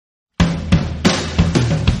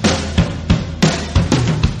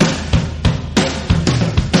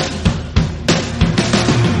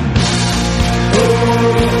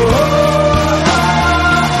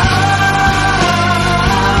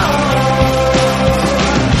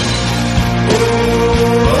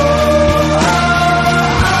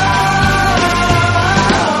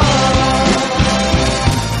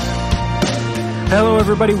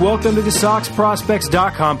everybody. Welcome to the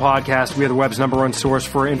SoxProspects.com podcast. We are the web's number one source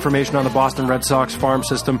for information on the Boston Red Sox farm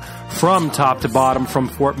system from top to bottom, from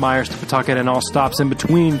Fort Myers to Pawtucket and all stops in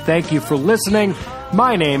between. Thank you for listening.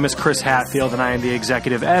 My name is Chris Hatfield, and I am the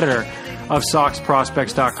executive editor of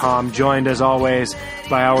SoxProspects.com, joined as always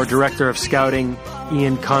by our director of scouting,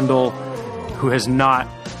 Ian Kundle, who has not...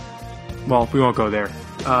 Well, we won't go there.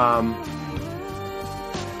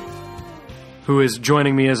 Who is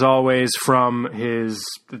joining me as always from his...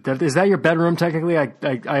 Is that your bedroom, technically? I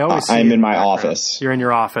always see I'm in my office. You're in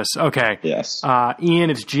your office. Okay. Yes.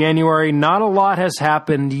 Ian, it's January. Not a lot has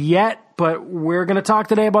happened yet, but we're going to talk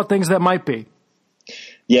today about things that might be.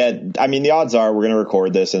 Yeah, I mean, the odds are we're going to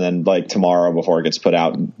record this, and then like tomorrow before it gets put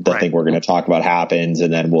out, the thing we're going to talk about happens,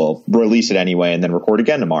 and then we'll release it anyway and then record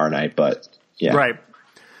again tomorrow night. But yeah.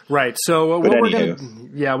 Right. So what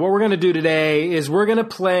we're gonna do today is we're gonna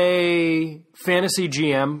play fantasy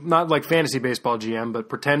GM, not like fantasy baseball GM, but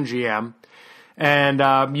pretend GM,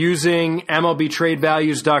 and using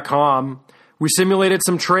MLBTradeValues.com, we simulated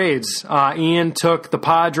some trades. Ian took the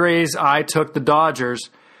Padres, I took the Dodgers,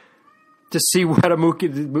 to see what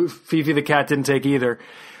Fifi the cat didn't take either.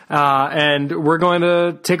 And we're going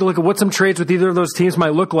to take a look at what some trades with either of those teams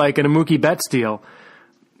might look like in a Mookie Betts deal.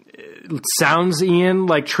 It sounds, Ian,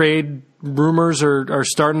 like trade rumors are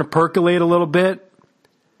starting to percolate a little bit.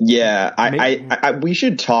 Yeah, we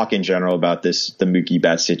should talk in general about the Mookie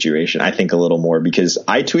Betts situation, I think, a little more, because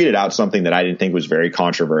I tweeted out something that I didn't think was very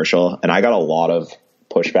controversial, and I got a lot of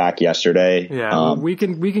pushback yesterday. Yeah, we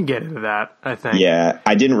can get into that, I think. Yeah,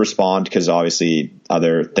 I didn't respond because obviously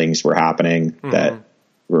other things were happening that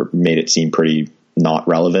made it seem pretty not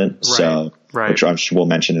relevant. Right. Which we'll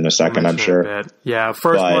mention in a second, I'm sure. Yeah.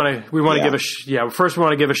 First, we want to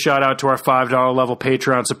give a shout out to our $5 level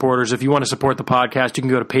Patreon supporters. If you want to support the podcast, you can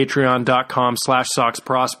go to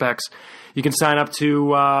patreon.com/SoxProspects. You can sign up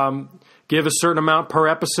to give a certain amount per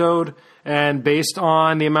episode, and based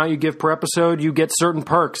on the amount you give per episode, you get certain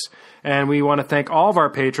perks. And we want to thank all of our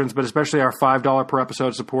patrons, but especially our $5 per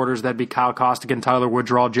episode supporters. That'd be Kyle Costigan, Tyler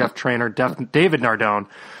Woodrow, Jeff Trainer, David Nardone,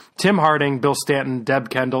 Tim Harding, Bill Stanton, Deb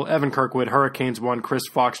Kendall, Evan Kirkwood, Hurricanes 1, Chris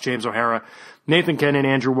Fox, James O'Hara, Nathan Kennan,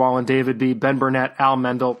 Andrew Wallen, David B., Ben Burnett, Al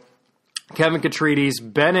Mendel, Kevin Katrides,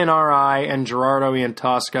 Ben NRI, and Gerardo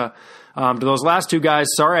Iantosca. To those last two guys,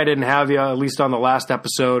 sorry I didn't have you, at least on the last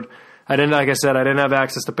episode. Like I said, I didn't have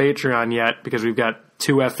access to Patreon yet because we've got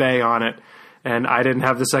 2FA on it, and I didn't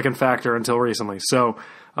have the second factor until recently. So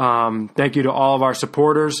thank you to all of our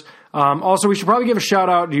supporters. Also, we should probably give a shout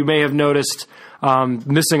out. You may have noticed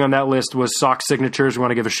missing on that list was Sox Signatures. We want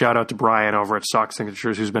to give a shout out to Brian over at Sox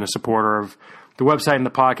Signatures, who's been a supporter of the website and the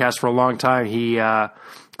podcast for a long time. He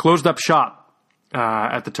closed up shop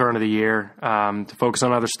at the turn of the year to focus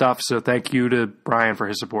on other stuff. So thank you to Brian for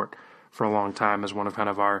his support for a long time as one of kind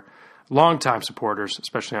of our longtime supporters,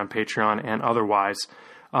 especially on Patreon and otherwise.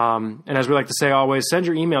 And as we like to say always, send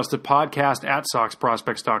your emails to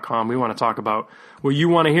podcast@SoxProspects.com. We want to talk about what you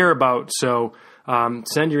want to hear about. So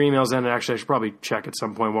send your emails in. And actually, I should probably check at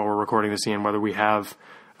some point while we're recording this, Ian, whether we have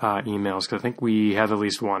emails, because I think we have at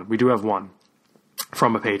least one. We do have one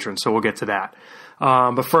from a patron, so we'll get to that.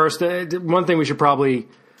 But first, one thing we should probably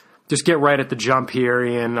just get right at the jump here,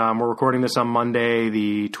 Ian. We're recording this on Monday,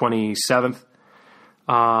 the 27th.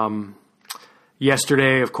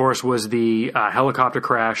 Yesterday, of course, was the helicopter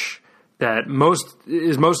crash that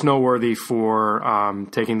is most noteworthy for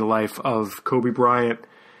taking the life of Kobe Bryant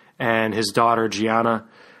and his daughter Gianna.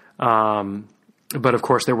 But of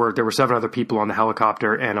course, there were 7 other people on the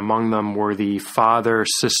helicopter, and among them were the father,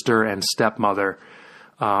 sister, and stepmother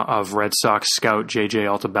of Red Sox scout J.J.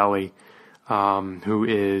 Altobelli, who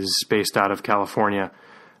is based out of California.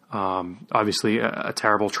 Obviously, a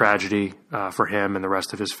terrible tragedy for him and the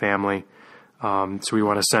rest of his family. So we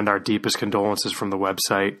want to send our deepest condolences from the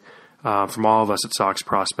website, from all of us at Sox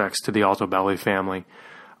Prospects, to the Altobelli family.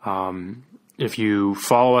 If you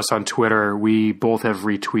follow us on Twitter, we both have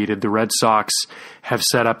retweeted. The Red Sox have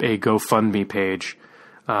set up a GoFundMe page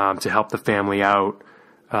to help the family out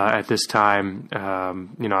at this time.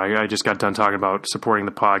 I just got done talking about supporting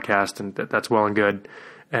the podcast, and that's well and good.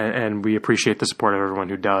 And we appreciate the support of everyone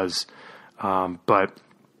who does. But,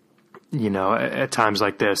 at times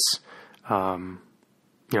like this,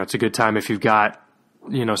 it's a good time if you've got,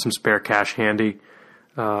 some spare cash handy,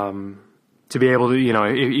 to be able to,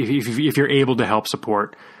 if you're able to help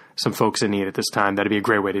support some folks in need at this time, that'd be a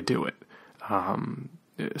great way to do it.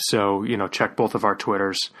 So, check both of our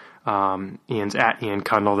Twitters. Ian's at Ian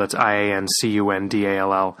Kundle. That's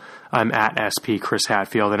IANCUNDALL. I'm at SP Chris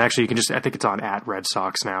Hatfield. And actually, I think it's on at Red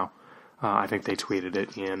Sox now. I think they tweeted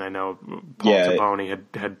it, Ian. I know Paul Taboni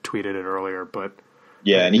had tweeted it earlier, but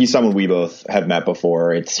Yeah, and he's someone we both have met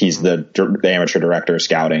before. He's the amateur director of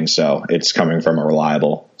scouting, so it's coming from a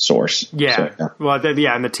reliable source. Yeah. So, yeah. Well,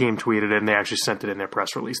 and the team tweeted it, and they actually sent it in their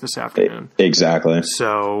press release this afternoon. Exactly.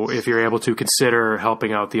 So if you're able to consider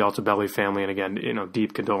helping out the Altobelli family, and again,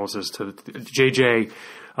 deep condolences to JJ.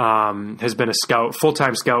 Has been a scout,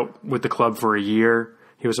 full-time scout with the club for a year.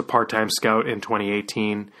 He was a part-time scout in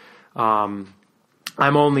 2018. I'm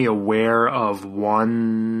only aware of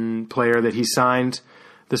one player that he signed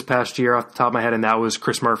this past year off the top of my head, and that was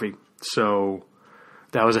Chris Murphy. So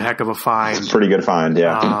that was a heck of a find. It's a pretty good find,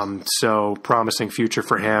 yeah. So promising future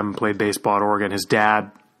for him. Played baseball at Oregon. His dad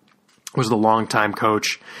was the longtime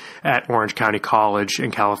coach at Orange County College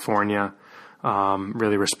in California.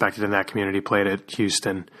 Really respected in that community. Played at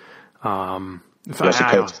Houston. Coached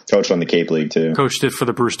on the Cape League too. Coached it for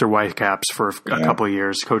the Brewster Whitecaps for a couple of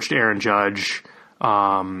years. Coached Aaron Judge,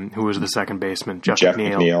 who was the second baseman. Jeff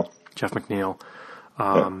McNeil.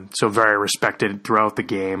 So very respected throughout the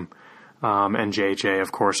game. And JJ,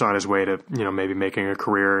 of course, on his way to maybe making a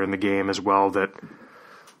career in the game as well. That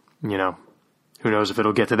who knows if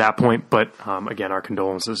it'll get to that point. But again, our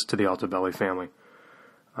condolences to the Altobelli family.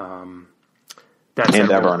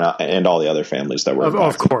 And all the other families that were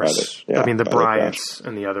of course. I mean, the Bryants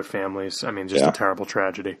and the other families. I mean, just a terrible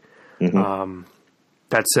tragedy. Mm-hmm.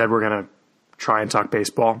 That said, we're going to try and talk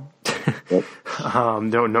baseball. Yep.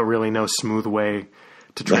 No smooth way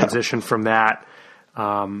to transition from that.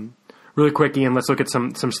 Really quick, Ian, let's look at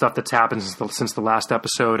some stuff that's happened since the last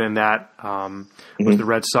episode, and that was the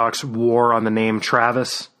Red Sox war on the name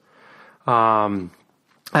Travis.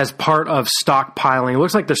 As part of stockpiling, it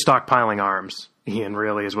looks like they're stockpiling arms. Ian,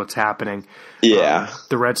 really is what's happening. Yeah.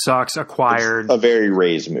 The Red Sox acquired... It's a very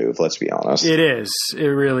Rays move, let's be honest. It is. It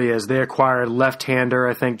really is. They acquired left-hander,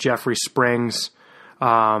 I think, Jeffrey Springs,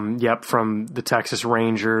 from the Texas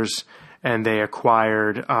Rangers, and they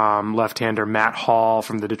acquired left-hander Matt Hall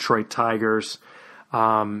from the Detroit Tigers.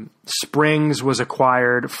 Springs was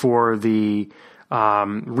acquired for the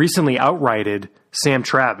recently outrighted Sam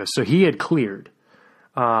Travis, so he had cleared.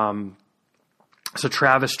 So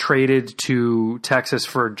Travis traded to Texas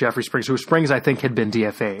for Jeffrey Springs, who Springs I think had been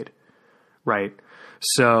DFA'd, right?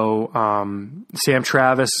 So Sam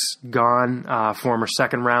Travis gone, former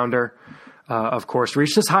second rounder, of course,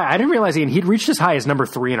 reached as high. I didn't realize he'd reached as high as number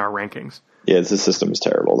 3 in our rankings. Yeah, the system is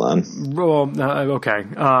terrible then. Well, okay.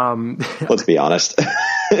 Let's be honest,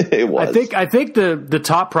 it was. I think the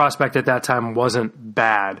top prospect at that time wasn't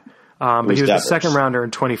bad, but he was Devers. The second rounder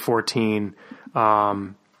in 2014.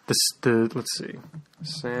 Let's see.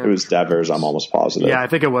 It was Devers, I'm almost positive. Yeah, I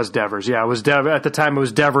think it was Devers. Yeah, it was at the time it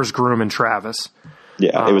was Devers, Groom, and Travis.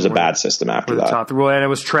 Yeah, it was a bad system after that. And it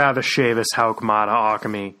was Travis, Chavis, Houck, Mata,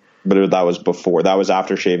 Alchemy. But that was before. That was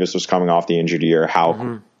after Chavis was coming off the injured year.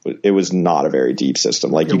 Houck, it was not a very deep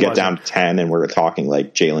system. Like, you get down to 10, and we're talking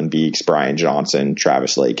like Jalen Beeks, Brian Johnson,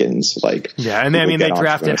 Travis Lakins. Yeah, and they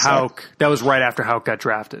drafted Houck. That was right after Houck got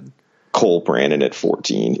drafted. Cole Brandon at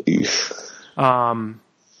 14.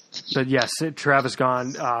 But yes, Travis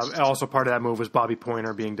gone. Also part of that move was Bobby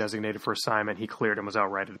Pointer being designated for assignment. He cleared and was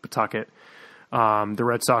outrighted at Pawtucket. The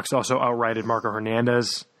Red Sox also outrighted Marco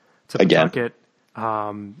Hernandez to Pawtucket.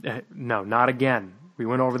 No, not again. We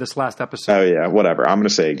went over this last episode. Oh, yeah, whatever. I'm going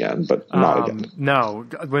to say again, but not again. No,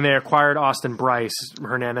 when they acquired Austin Bryce,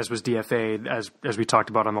 Hernandez was DFA'd, as we talked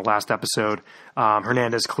about on the last episode.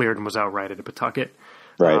 Hernandez cleared and was outrighted at Pawtucket.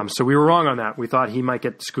 Right. So we were wrong on that. We thought he might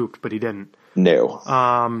get scooped, but he didn't. No.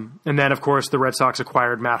 And then, of course, the Red Sox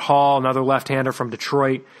acquired Matt Hall, another left-hander from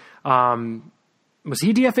Detroit. Was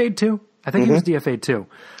he DFA'd too? I think he was DFA'd too.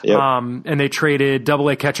 Yep. And they traded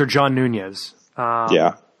Double-A catcher John Nunez.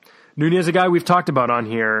 Nunez, a guy we've talked about on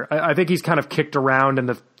here. I think he's kind of kicked around in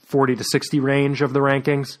the 40 to 60 range of the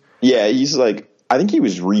rankings. Yeah, he's I think he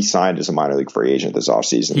was re-signed as a minor league free agent this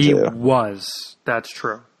offseason, too. He was. That's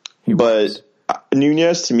true.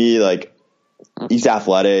 Nunez, to me, he's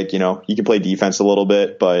athletic, he can play defense a little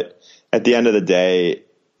bit, but at the end of the day,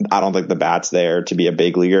 I don't think the bat's there to be a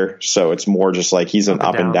big leaguer. So it's more just he's an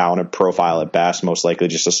up and down profile at best, most likely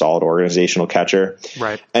just a solid organizational catcher.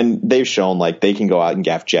 Right. And they've shown they can go out and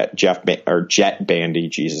get Jet Bandy.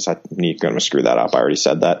 Jesus, I'm going to screw that up. I already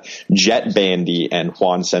said that. Jet Bandy and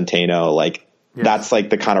Juan Centeno, that's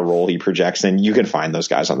the kind of role he projects in. You can find those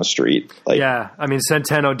guys on the street.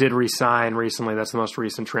 Centeno did re-sign recently. That's the most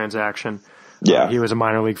recent transaction. Yeah. He was a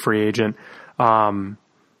minor league free agent.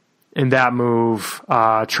 In that move,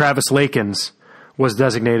 Travis Lakins was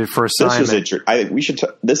designated for assignment.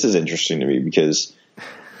 This is interesting to me because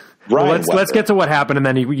let's get to what happened, and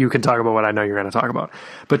then you can talk about what I know you're going to talk about.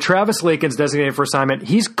 But Travis Lakins designated for assignment.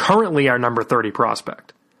 He's currently our number 30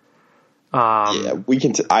 prospect. we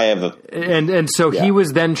can. I have a so he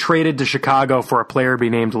was then traded to Chicago for a player to be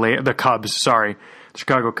named later. The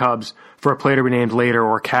Chicago Cubs for a player to be named later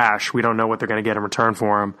or cash. We don't know what they're going to get in return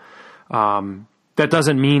for him. That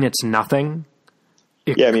doesn't mean it's nothing.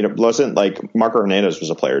 It wasn't like Marco Hernandez was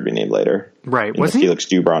a player to be named later, right? Was he? Felix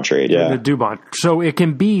Dubron trade, the Dubon. So it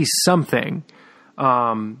can be something.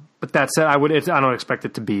 But that said, I don't expect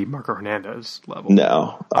it to be Marco Hernandez level.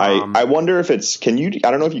 No, I wonder if it's. Can you?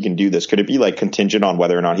 I don't know if you can do this. Could it be like contingent on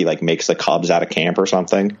whether or not he like makes the Cubs out of camp or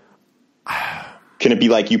something? Can it be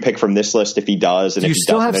like you pick from this list if he does? And do if you he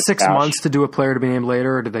still doesn't, have 6 months to do a player to be named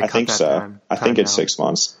later, or did they? I think so. I think it's 6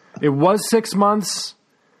 months. It was 6 months,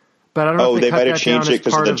 but I don't know. Oh, if they cut might have that changed down it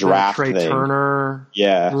because of the draft Trey thing. Turner.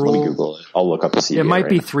 Yeah, rule. Let me Google it. I'll look up the CBA. It might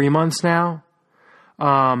be now. 3 months now.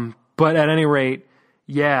 But at any rate,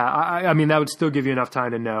 yeah, I mean that would still give you enough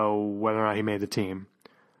time to know whether or not he made the team.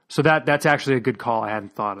 So that's actually a good call. I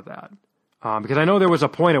hadn't thought of that. Because I know there was a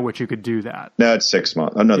point at which you could do that. No, it's 6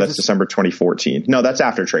 months. Oh, no, that's December 2014. No, that's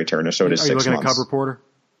after Trey Turner, so it is 6 months. Are you looking at Cub Reporter?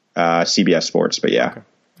 CBS Sports, but yeah. Okay.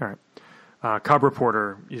 All right. Cub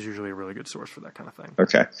Reporter is usually a really good source for that kind of thing.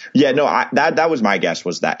 Okay. Yeah, no, that was my guess,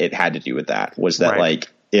 was that it had to do with that. Was that like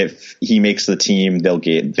if he makes the team,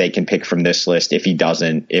 they can pick from this list. If he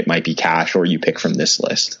doesn't, it might be cash, or you pick from this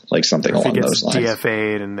list, like something along those lines.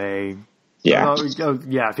 DFA'd and they. Yeah.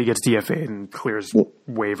 If he gets DFA'd and clears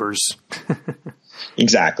waivers.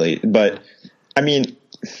 Exactly. But, I mean,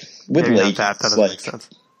 with Lakins, that doesn't make sense.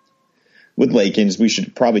 With Lakins, we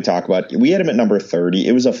should probably talk about, we had him at number 30.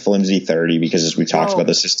 It was a flimsy 30 because, as we talked about,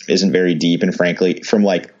 the system isn't very deep. And frankly, from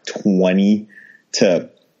like 20 to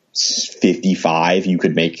 55, you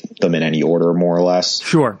could make them in any order, more or less.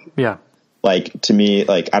 Sure. Yeah. Like, to me,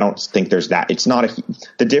 like, I don't think there's that. It's not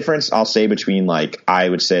the difference, I'll say, between, like, I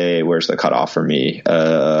would say, where's the cutoff for me?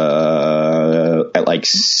 At like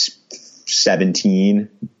 17,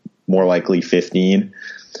 more likely 15.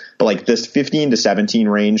 But like this 15 to 17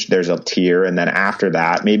 range, there's a tier. And then after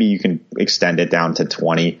that, maybe you can extend it down to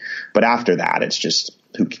 20. But after that, it's just,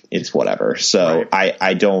 it's whatever. So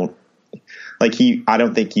I don't. Like I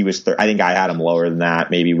don't think he was. I think I had him lower than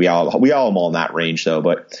that. Maybe we all have him all in that range though.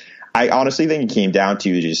 But I honestly think it came down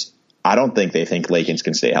to just I don't think they think Lakins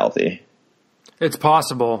can stay healthy. It's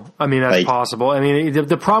possible. I mean, that's possible. I mean,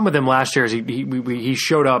 the problem with him last year is he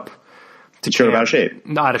showed up. Out of shape.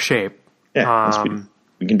 Out of shape. Yeah,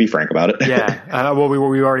 we can be frank about it. Yeah. Well,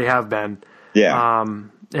 we already have been. Yeah.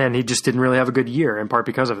 And he just didn't really have a good year, in part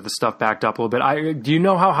because of it. The stuff backed up a little bit. Do you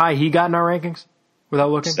know how high he got in our rankings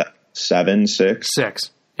without looking? 7, 6.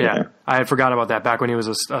 6. Yeah. I had forgotten about that back when he was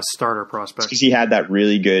a starter prospect. Because he had that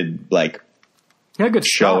really good, like, good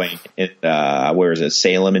showing at, where is it,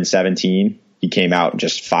 Salem in 17. He came out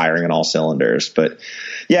just firing on all cylinders. But,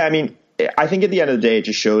 yeah, I mean, I think at the end of the day, it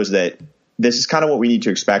just shows that this is kind of what we need to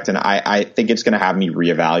expect. And I think it's going to have me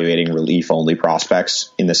reevaluating relief-only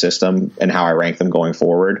prospects in the system and how I rank them going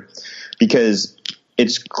forward. Because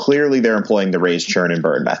it's clearly they're employing the Rays churn and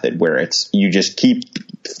burn method, where it's you just keep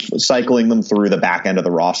cycling them through the back end of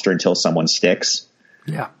the roster until someone sticks.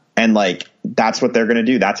 Yeah. And like, that's what they're going to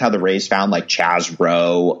do. That's how the Rays found like Chaz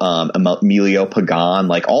Rowe, Emilio Pagan,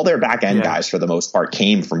 like all their back end guys for the most part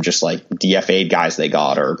came from just like DFA'd guys they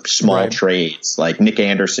got or small trades, like Nick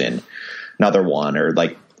Anderson, another one, or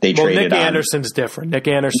like they traded. Nick Anderson's different. Nick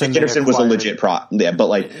Anderson was a legit but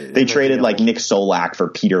like they traded like Nick Solak for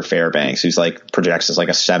Peter Fairbanks, who's like projects as like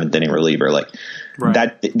a 7th inning reliever. Like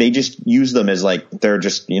that, they just use them as like they're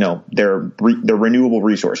just they're renewable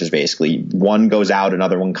resources basically. One goes out,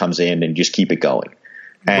 another one comes in, and just keep it going.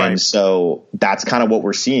 And so that's kind of what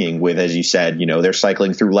we're seeing with, as you said, they're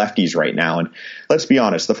cycling through lefties right now. And let's be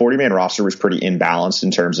honest, the 40-man roster was pretty imbalanced in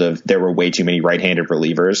terms of there were way too many right-handed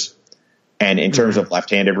relievers. And in terms of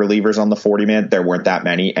left-handed relievers on the 40-man, there weren't that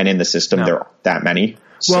many. And in the system, there aren't that many.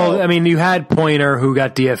 Well, I mean, you had Pointer who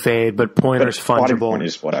got DFA'd, but Pointer's fungible. Point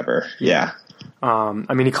is whatever. Yeah.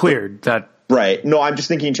 I mean, he cleared that. Right. No, I'm just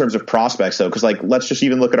thinking in terms of prospects, though, because like let's just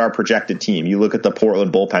even look at our projected team. You look at the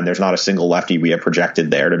Portland bullpen, there's not a single lefty we have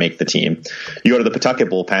projected there to make the team. You go to the Pawtucket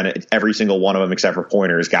bullpen, every single one of them except for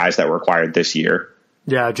Pointer is guys that were acquired this year.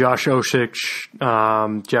 Yeah, Josh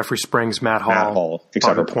Osich, Jeffrey Springs, Matt Hall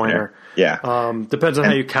except for Pointer. Yeah. Depends on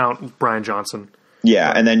how you count Brian Johnson.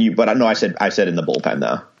 Yeah, and then I said in the bullpen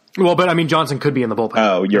though. Well, but I mean Johnson could be in the bullpen.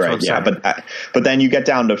 Oh, you're right. Yeah, but then you get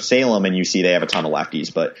down to Salem and you see they have a ton of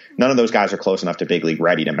lefties, but none of those guys are close enough to big league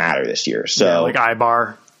ready to matter this year. So like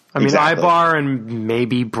Ibar. I mean, Ibar and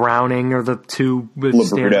maybe Browning are the two.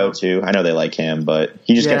 Labruto too. I know they like him, but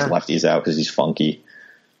he just gets lefties out because he's funky.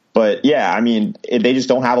 But yeah, I mean, they just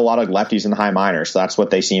don't have a lot of lefties in the high minors. So that's what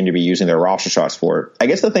they seem to be using their roster shots for. I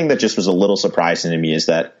guess the thing that just was a little surprising to me is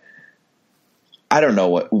that I don't know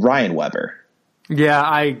what Ryan Weber. Yeah,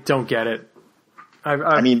 I don't get it.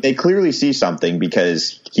 I mean, they clearly see something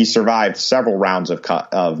because he survived several rounds of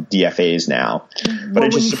DFAs now. But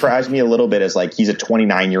it just surprised me a little bit as like he's a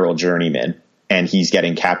 29-year-old journeyman and he's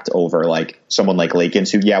getting kept over like someone like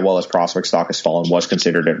Lakins who, his prospect stock has fallen, was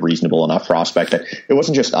considered a reasonable enough prospect that it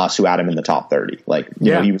wasn't just us who had him in the top 30. Like,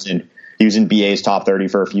 you know, he was in BA's top 30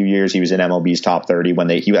 for a few years. He was in MLB's top 30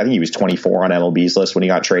 when I think he was 24 on MLB's list when he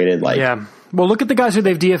got traded. Like, yeah. Well, look at the guys who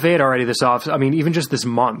they've DFA'd already this off. I mean, even just this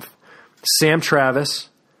month. Sam Travis.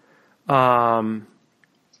 Let's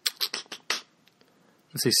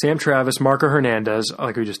see, Sam Travis, Marco Hernandez,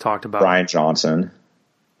 like we just talked about. Brian Johnson.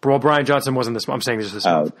 Well, Brian Johnson wasn't this month. I'm saying this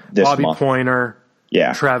month. Bobby Pointer.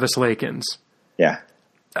 Yeah. Travis Lakins. Yeah.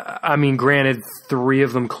 I mean, granted, 3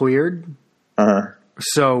 of them cleared. Uh-huh.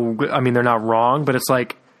 So, I mean, they're not wrong, but it's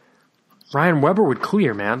like Ryan Weber would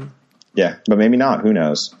clear, man. Yeah, but maybe not. Who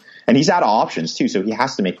knows? And he's out of options, too, so he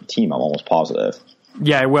has to make the team. I'm almost positive.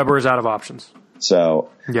 Yeah, Weber is out of options. So,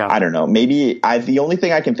 yeah. I don't know. Maybe the only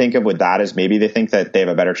thing I can think of with that is maybe they think that they have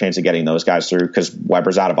a better chance of getting those guys through because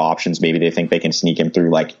Weber's out of options. Maybe they think they can sneak him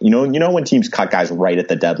through. Like, you know when teams cut guys right at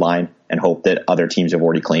the deadline and hope that other teams have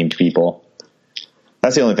already claimed people?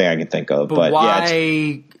 That's the only thing I can think of. But why?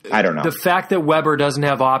 Yeah, I don't know. The fact that Weber doesn't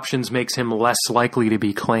have options makes him less likely to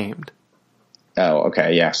be claimed. Oh,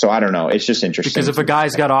 okay. Yeah. So I don't know. It's just interesting. Because if a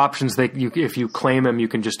guy's got options, if you claim him, you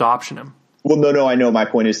can just option him. Well, no, I know. My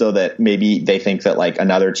point is, though, that maybe they think that like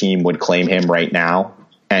another team would claim him right now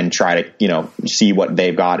and try to, see what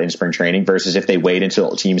they've got in spring training versus if they wait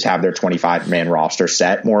until teams have their 25-man roster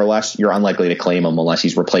set, more or less, you're unlikely to claim him unless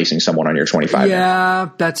he's replacing someone on your 25-man. Yeah,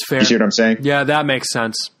 that's fair. You see what I'm saying? Yeah, that makes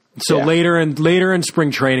sense. So later in spring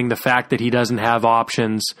training, the fact that he doesn't have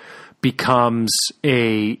options becomes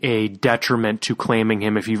a detriment to claiming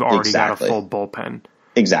him if you've already got a full bullpen.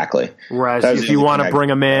 Exactly. Whereas if you want to bring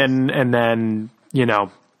him in and then,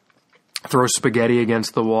 throw spaghetti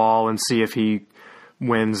against the wall and see if he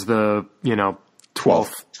wins the,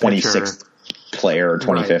 12th, 26th player or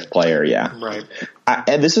 25th player. Yeah. Right.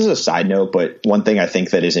 And this is a side note, but one thing I think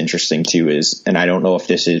that is interesting too is, and I don't know if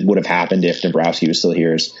this would have happened if Dombrowski was still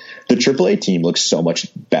here, is the AAA team looks so much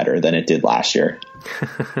better than it did last year.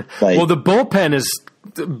 Well, the bullpen is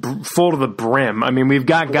full to the brim. I mean, we've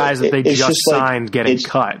got guys that they just signed getting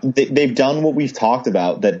cut. They've done what we've talked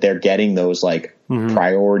about, that they're getting those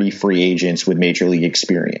priority free agents with major league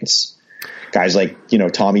experience. Guys like,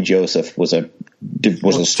 Tommy Joseph was a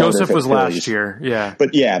starter. Joseph was last year, yeah.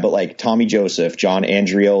 But like Tommy Joseph, John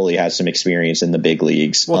Andrioli has some experience in the big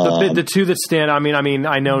leagues. Well, the two that stand, I mean,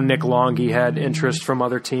 I know Nick Longy had interest from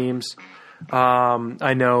other teams.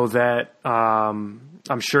 I know that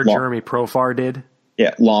I'm sure Jeremy Profar did.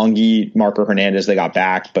 Yeah, Longy, Marco Hernandez, they got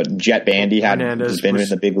back, but Jet Bandy has been in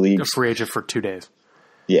the big leagues. A free agent for 2 days.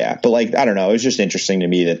 Yeah, but I don't know. It was just interesting to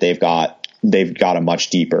me that they've got a much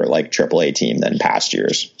deeper AAA team than past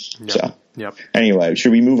years. Yep. So, yep. Anyway,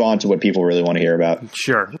 should we move on to what people really want to hear about?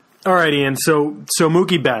 Sure. All right, Ian. So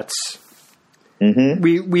Mookie Betts. Mm-hmm.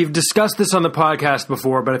 We've discussed this on the podcast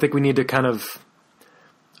before, but I think we need to kind of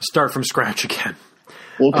start from scratch again.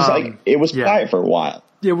 Well, because it was quiet for a while.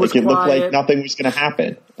 It was quiet. It looked like nothing was going to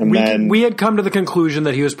happen, and then we had come to the conclusion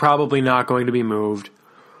that he was probably not going to be moved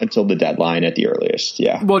until the deadline at the earliest.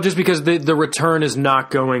 Yeah. Well, just because the return is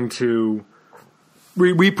not going to.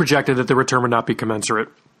 We projected that the return would not be commensurate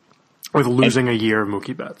with losing a year of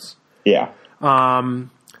Mookie Betts. Yeah.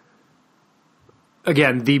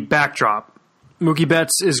 Again, the backdrop: Mookie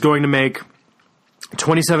Betts is going to make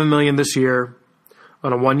 $27 million this year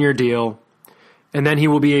on a 1-year deal, and then he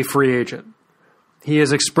will be a free agent. He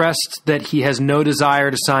has expressed that he has no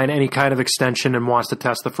desire to sign any kind of extension and wants to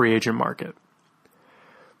test the free agent market.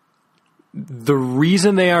 The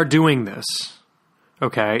reason they are doing this,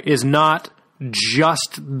 is not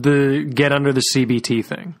just the get under the CBT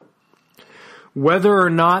thing. Whether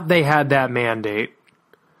or not they had that mandate,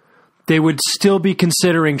 they would still be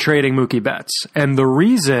considering trading Mookie Betts. And the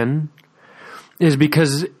reason is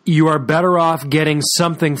because you are better off getting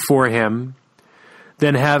something for him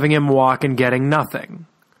than having him walk and getting nothing.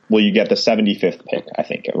 Well, you get the 75th pick, I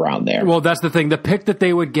think, around there. Well, that's the thing. The pick that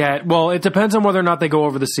they would get, it depends on whether or not they go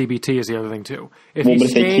over the CBT is the other thing, too. If he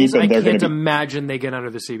stays, I can't imagine they get under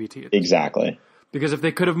the CBT. Exactly. Because if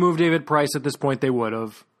they could have moved David Price at this point, they would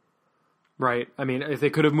have. Right? I mean, if they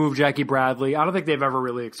could have moved Jackie Bradley, I don't think they've ever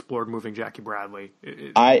really explored moving Jackie Bradley.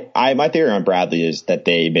 My theory on Bradley is that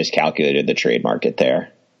they miscalculated the trade market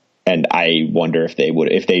there. And I wonder if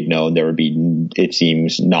they'd known there would be, it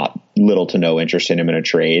seems, not little to no interest in him in a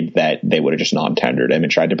trade, that they would have just non-tendered him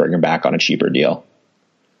and tried to bring him back on a cheaper deal.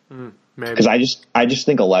 Because I just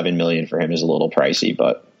think 11 million for him is a little pricey,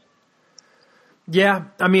 but yeah,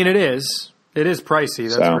 I mean it is pricey,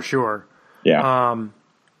 that's for sure. Yeah.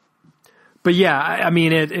 But yeah, I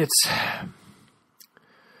mean it's.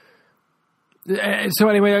 So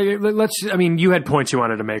anyway, you had points you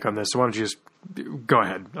wanted to make on this, so why don't you just go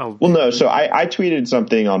ahead? So I tweeted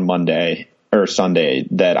something on Monday or Sunday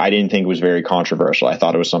that I didn't think was very controversial. I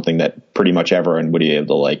thought it was something that pretty much everyone would be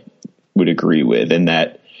able to would agree with, and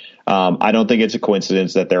that I don't think it's a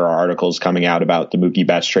coincidence that there are articles coming out about the Mookie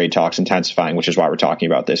Betts trade talks intensifying, which is why we're talking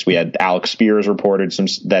about this. We had Alex Spears reported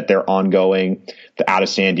that they're ongoing. Out of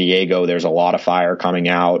San Diego, there's a lot of fire coming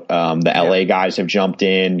out. The LA guys have jumped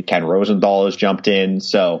in. Ken Rosenthal has jumped in.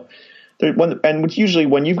 So, usually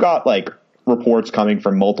when you've got reports coming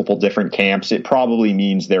from multiple different camps, it probably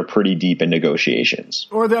means they're pretty deep in negotiations.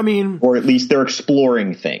 Or at least they're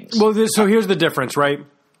exploring things. Well, so here's the difference, right?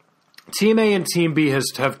 Team A and Team B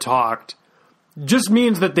have talked. Just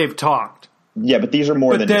means that they've talked. Yeah, but these are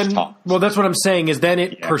more than just talk. Well, that's what I'm saying is then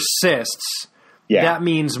it persists. Yeah. That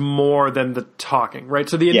means more than the talking, right?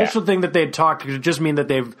 So the initial thing that they had talked could just mean that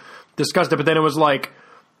they've discussed it, but then it was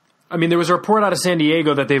there was a report out of San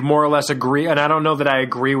Diego that they've more or less agreed, and I don't know that I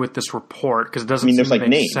agree with this report because it doesn't seem to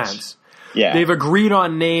make sense. Yeah. They've agreed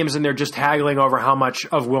on names and they're just haggling over how much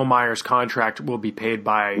of Will Myers' contract will be paid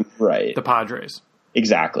by the Padres.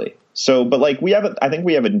 Exactly. So, but I think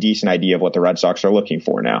we have a decent idea of what the Red Sox are looking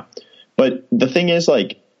for now. But the thing is,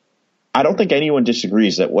 I don't think anyone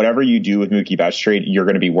disagrees that whatever you do with Mookie Betts trade, you're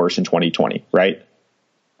going to be worse in 2020, right?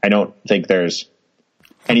 I don't think there's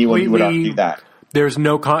anyone who would argue that. There's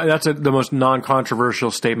that's the most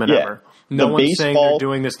non-controversial statement ever. No one's saying they're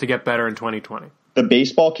doing this to get better in 2020. The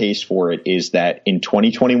baseball case for it is that in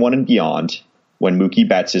 2021 and beyond, when Mookie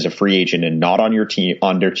Betts is a free agent and not on your team,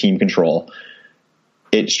 under team control,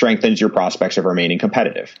 it strengthens your prospects of remaining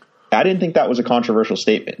competitive. I didn't think that was a controversial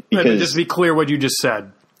statement. Because, right, just to be clear what you just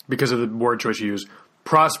said, because of the word choice you use,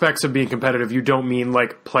 prospects of being competitive, you don't mean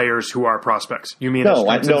players who are prospects. You mean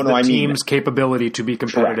the team's capability to be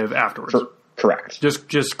competitive afterwards. Correct.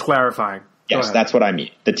 Just clarifying. Yes, that's what I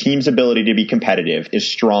mean. The team's ability to be competitive is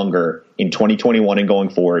stronger in 2021 and going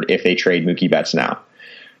forward if they trade Mookie Betts now.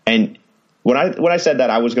 And when I said that,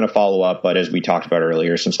 I was going to follow up, but as we talked about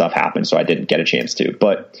earlier, some stuff happened, so I didn't get a chance to.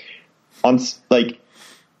 But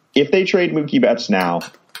if they trade Mookie Betts now,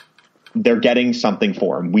 they're getting something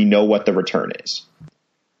for him. We know what the return is.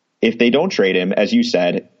 If they don't trade him, as you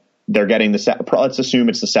said, they're getting let's assume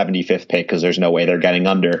it's the 75th pick because there's no way they're getting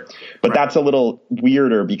under. But that's a little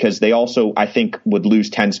weirder because they also, I think, would lose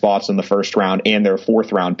 10 spots in the first round and their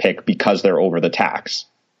fourth round pick because they're over the tax.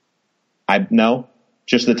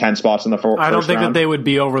 Just the 10 spots in the first round? I don't think that they would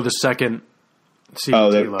be over the second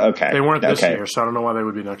CBT level. Okay. They weren't this year, so I don't know why they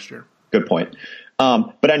would be next year. Good point.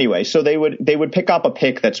 But anyway, so they would pick up a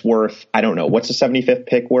pick that's worth, I don't know, what's the 75th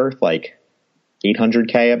pick worth?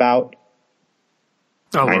 $800K about?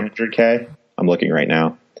 900K? I'm looking right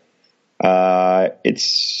now.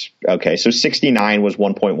 It's okay. So 69 was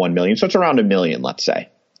 1.1 million. So it's around $1 million, let's say.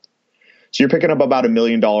 So you're picking up about $1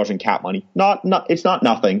 million in cap money. It's not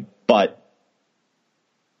nothing, but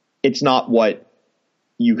it's not what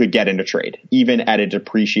you could get in a trade, even at a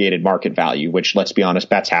depreciated market value, which, let's be honest,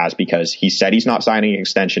 Betts has, because he said he's not signing an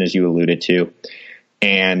extension, as you alluded to,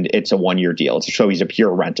 and it's a 1-year deal. So he's a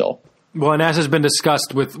pure rental. Well, and as has been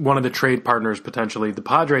discussed with one of the trade partners potentially, the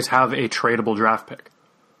Padres have a tradable draft pick.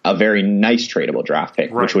 A very nice tradable draft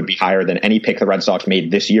pick, which would be higher than any pick the Red Sox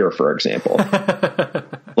made this year, for example.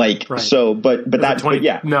 So, but that's 20,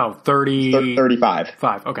 yeah. No, 35.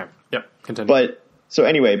 5. Okay. Yep. Continue.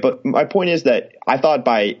 But my point is that I thought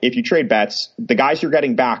if you trade Betts, the guys you're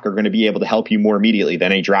getting back are going to be able to help you more immediately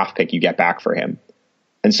than any draft pick you get back for him.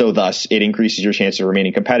 And so thus it increases your chance of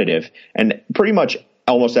remaining competitive. And pretty much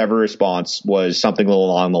almost every response was something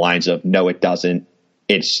along the lines of, no, it doesn't.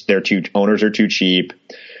 Owners are too cheap.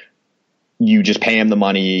 You just pay him the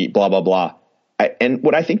money, blah, blah, blah. And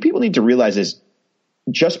what I think people need to realize is,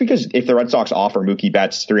 just because if the Red Sox offer Mookie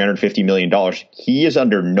Betts $350 million, he is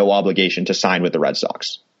under no obligation to sign with the Red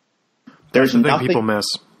Sox. There's nothing people miss.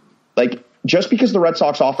 Just because the Red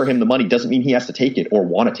Sox offer him the money doesn't mean he has to take it or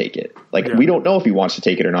want to take it. We don't know if he wants to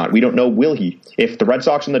take it or not. We don't know, will he? If the Red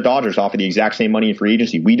Sox and the Dodgers offer the exact same money in free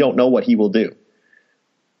agency, we don't know what he will do.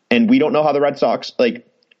 And we don't know how the Red Sox,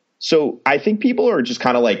 so I think people are just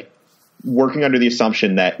kind of working under the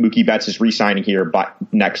assumption that Mookie Betts is re-signing here by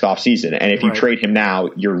next offseason. And if you trade him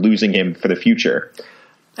now, you're losing him for the future.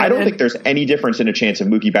 I don't think there's any difference in a chance of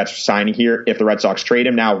Mookie Betts signing here if the Red Sox trade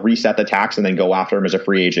him now, reset the tax, and then go after him as a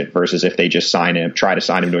free agent versus if they just try to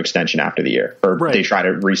sign him to extension after the year, or they try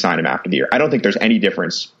to re-sign him after the year. I don't think there's any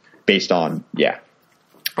difference based on,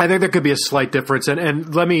 I think there could be a slight difference.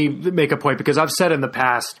 And let me make a point, because I've said in the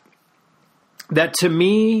past that to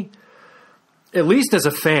me, at least as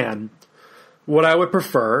a fan, what I would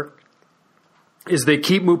prefer is they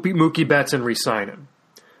keep Mookie Betts and re-sign him.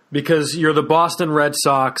 Because you're the Boston Red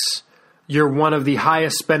Sox, you're one of the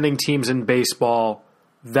highest spending teams in baseball.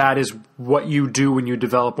 That is what you do when you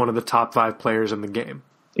develop one of the top 5 players in the game.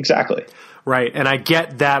 Exactly. Right, and I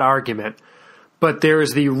get that argument. But there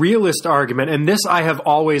is the realist argument, and this I have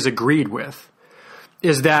always agreed with,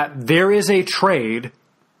 is that there is a trade,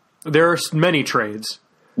 there are many trades,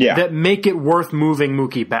 that make it worth moving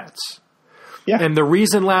Mookie Betts. Yeah. And the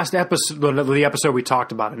reason last episode, the episode we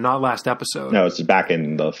talked about it, not last episode. No, it's back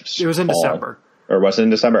in the It was in fall. December. Or was it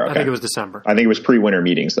in December? Okay. I think it was December. I think it was pre-winter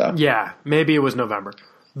meetings, though. Yeah, maybe it was November.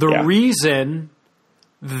 The reason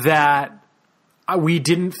that we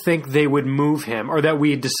didn't think they would move him, or that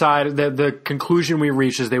we decided that the conclusion we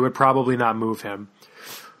reached is they would probably not move him,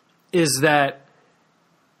 is that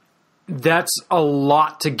that's a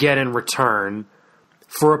lot to get in return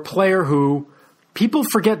for a player who, people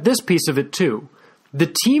forget this piece of it too.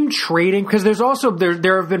 The team trading, because there's also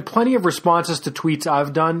there have been plenty of responses to tweets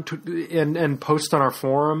I've done and posts on our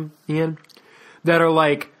forum, Ian, that are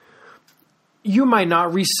like, you might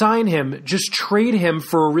not re-sign him, just trade him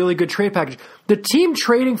for a really good trade package. The team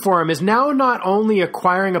trading for him is now not only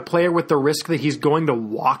acquiring a player with the risk that he's going to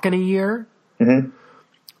walk in a year,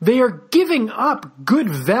 they are giving up good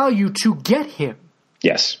value to get him.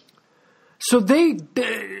 Yes. So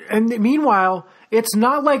and meanwhile, it's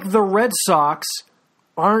not like the Red Sox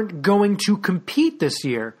aren't going to compete this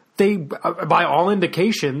year. They, by all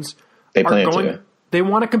indications, they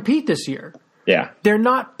want to compete this year. Yeah. They're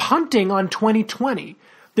not punting on 2020.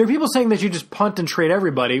 There are people saying that you just punt and trade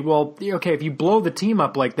everybody. Well, okay, if you blow the team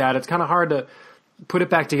up like that, it's kind of hard to put it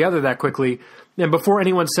back together that quickly. And before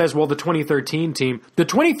anyone says, well, the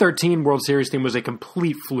 2013 World Series team was a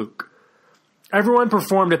complete fluke. Everyone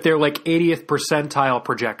performed at their 80th percentile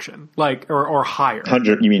projection, or higher.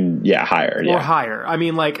 100, you mean, higher. Yeah. Or higher. I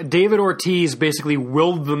mean, David Ortiz basically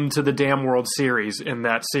willed them to the damn World Series in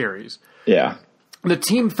that series. Yeah. The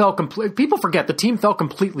team fell people forget the team fell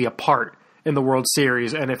completely apart in the World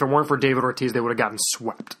Series, and if it weren't for David Ortiz, they would have gotten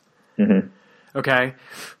swept. Okay?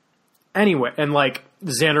 Anyway, and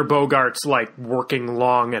Xander Bogaerts working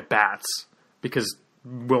long at bats because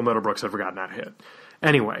Will Middlebrooks had forgotten how to hit.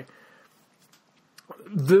 Anyway,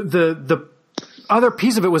 the other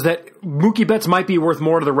piece of it was that Mookie Betts might be worth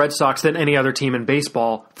more to the Red Sox than any other team in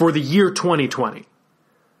baseball for the year 2020.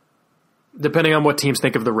 Depending on what teams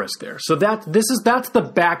think of the risk there. So that's the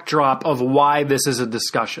backdrop of why this is a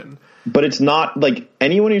discussion. But it's not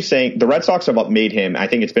anyone who's saying the Red Sox have made him, I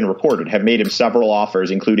think it's been reported, have made him several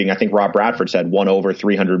offers, including, I think Rob Bradford said, one over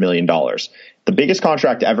 $300 million. The biggest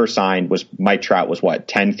contract ever signed was Mike Trout was what,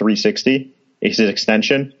 10,360 is his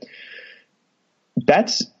extension.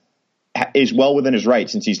 Betts is well within his right,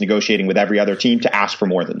 since he's negotiating with every other team, to ask for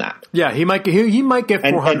more than that. Yeah, he might get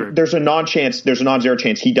 400. And there's a non-zero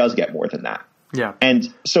chance he does get more than that. Yeah.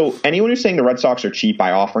 And so anyone who's saying the Red Sox are cheap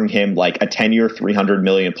by offering him a 10-year, $300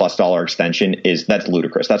 million plus extension that's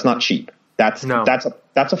ludicrous. That's not cheap. That's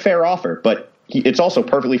a fair offer, but it's also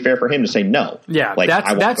perfectly fair for him to say no. Yeah,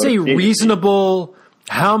 that's a reasonable.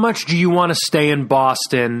 How much do you want to stay in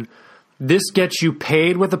Boston? This gets you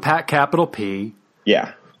paid with a capital P.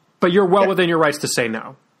 Yeah. But you're well within your rights to say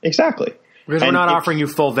no. Exactly. Because we're not offering you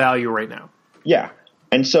full value right now. Yeah.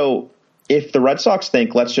 And so if the Red Sox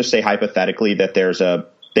think, let's just say hypothetically, that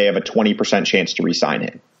they have a 20% chance to re-sign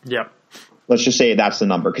him. Yep. Let's just say that's the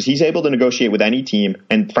number, because he's able to negotiate with any team.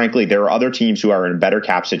 And frankly, there are other teams who are in a better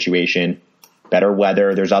cap situation, better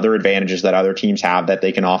weather. There's other advantages that other teams have that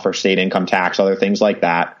they can offer, state income tax, other things like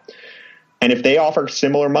that. And if they offer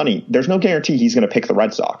similar money, there's no guarantee he's going to pick the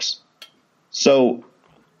Red Sox. So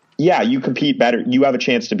yeah, you compete better. You have a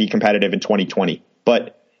chance to be competitive in 2020.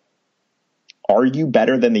 But are you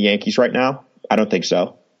better than the Yankees right now? I don't think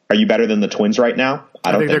so. Are you better than the Twins right now?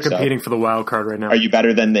 I don't think they're competing for the wild card right now. Are you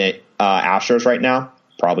better than the Astros right now?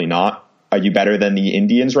 Probably not. Are you better than the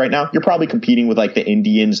Indians right now? You're probably competing with the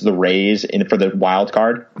Indians, the Rays for the wild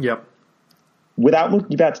card. Yep. Without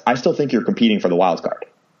Mookie Betts, I still think you're competing for the wild card.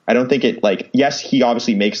 I don't think yes, he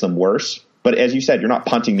obviously makes them worse, but as you said, you're not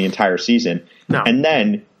punting the entire season. No. And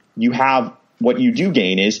then you have, what you do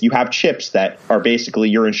gain is you have chips that are basically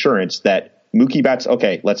your insurance that Mookie Betts,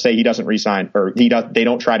 okay, let's say he doesn't re-sign, or they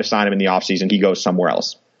don't try to sign him in the offseason, he goes somewhere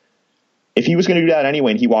else. if he was going to do that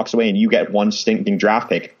anyway and he walks away and you get one stinking draft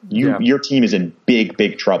pick, your team is in big,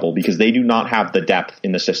 big trouble because they do not have the depth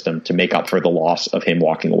in the system to make up for the loss of him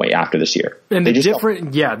walking away after this year. And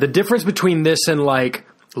the difference between this and like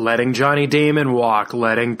letting Johnny Damon walk,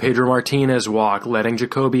 letting Pedro Martinez walk, letting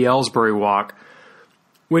Jacoby Ellsbury walk.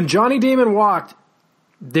 When Johnny Damon walked,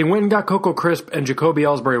 they went and got Coco Crisp and Jacoby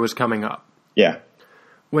Ellsbury was coming up. Yeah.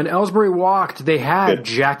 When Ellsbury walked, they had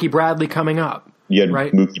Jackie Bradley coming up. You had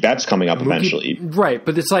Mookie Betts coming up eventually. Right,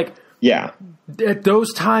 but it's like, at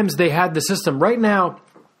those times they had the system. Right now,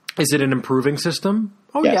 is it an improving system?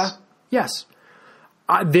 Oh, yes. Yes.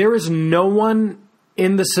 There is no one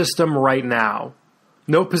in the system right now,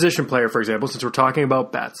 no position player, for example, since we're talking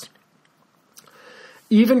about Betts.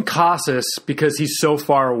 Even Casas, because he's so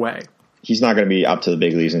far away. He's not going to be up to the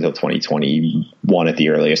big leagues until 2021 at the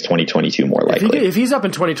earliest, 2022 more likely. If he's up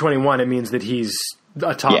in 2021, it means that he's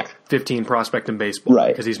a top 15 prospect in baseball. Right.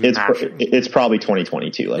 Because he's mashing. It's probably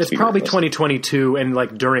 2022. It's probably 2022 and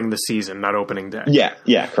like during the season, not opening day.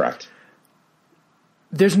 Yeah, correct.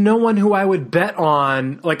 There's no one who I would bet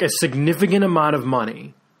on like a significant amount of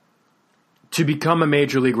money to become a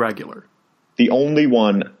major league regular. The only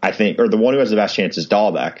one, I think, or the one who has the best chance is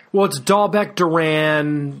Dahlbeck. Well, it's Dahlbeck,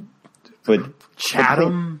 Duran,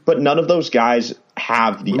 Chatham. But none of those guys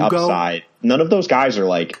have the upside. None of those guys are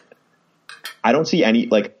like, I don't see any,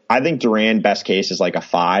 like, I think Duran, best case, is like a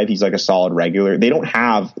 5. He's like a solid regular. They don't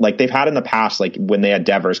have, like, they've had in the past, like, when they had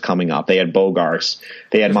Devers coming up, they had Bogarts,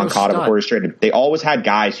 they had Moncada before he was traded. They always had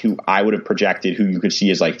guys who I would have projected who you could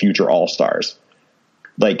see as, like, future all-stars.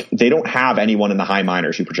 Like, they don't have anyone in the high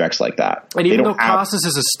minors who projects like that. And even though Casas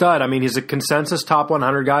is a stud, I mean, he's a consensus top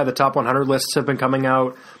 100 guy. The top 100 lists have been coming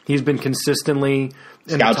out. He's been consistently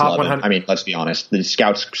in Scouts the top love 100. him. I mean, let's be honest. The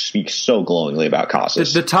scouts speak so glowingly about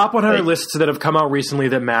Casas. The top 100 lists that have come out recently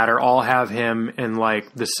that matter all have him in,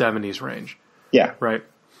 like, the 70s range. Yeah. Right?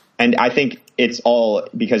 And I think it's all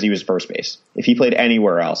because he was first base. If he played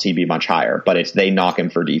anywhere else, he'd be much higher. But they knock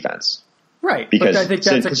him for defense. Right. Because I think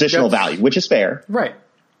that's positional value, which is fair. Right.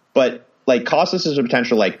 But, like, Casas is a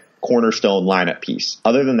potential, like, cornerstone lineup piece.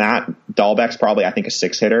 Other than that, Dahlbeck's probably, I think, a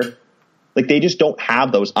 6-hitter. Like, they just don't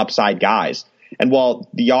have those upside guys. And while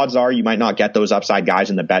the odds are you might not get those upside guys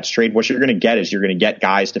in the Betts trade, what you're going to get is you're going to get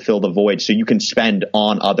guys to fill the void so you can spend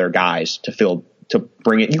on other guys to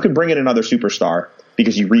bring it. You can bring in another superstar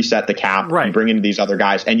because you reset the cap, you bring in these other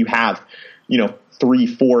guys, and you have,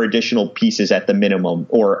 3-4 additional pieces at the minimum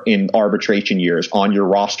or in arbitration years on your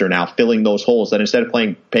roster now, filling those holes that instead of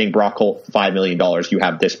paying Brock Holt $5 million, you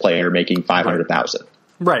have this player making $500,000.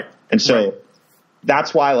 Right. And so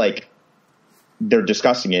that's why, like, they're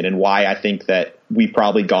discussing it and why I think that we've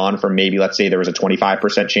probably gone from maybe, let's say there was a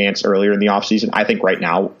 25% chance earlier in the offseason. I think right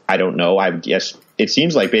now, I don't know. I guess it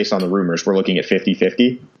seems like based on the rumors, we're looking at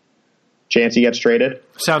 50-50 chance he gets traded.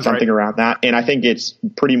 Sounds something around that. And I think it's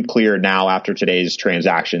pretty clear now after today's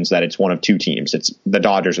transactions that it's one of two teams. It's the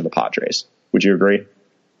Dodgers or the Padres. Would you agree?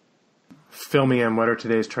 Fill me in. What are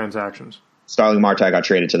today's transactions? Starling Marte got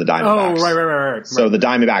traded to the Diamondbacks. Oh, right. So the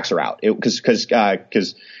Diamondbacks are out. Because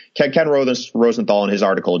Ken Rosenthal in his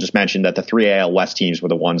article just mentioned that the 3 AL West teams were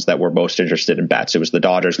the ones that were most interested in Betts. It was the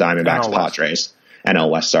Dodgers, Diamondbacks, Padres. NL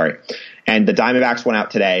West, sorry. And the Diamondbacks went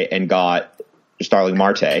out today and got Starling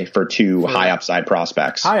Marte for 2 high upside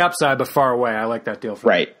prospects. High upside, but far away. I like that deal.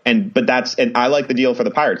 Right. And I like the deal for the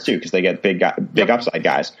Pirates too, because they get big upside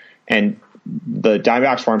guys. And the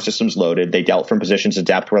Diamondbacks farm system's loaded. They dealt from positions of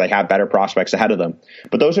depth where they have better prospects ahead of them.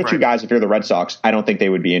 But those are 2 guys, if you're the Red Sox, I don't think they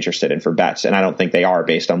would be interested in for Betts. And I don't think they are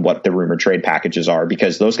based on what the rumored trade packages are,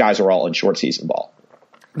 because those guys are all in short season ball.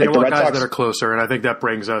 They want guys that are closer, and I think that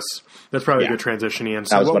brings us. That's probably a good transition, Ian.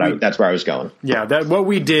 So that's where I was going. Yeah, what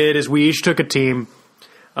we did is we each took a team.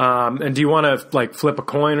 And do you want to like flip a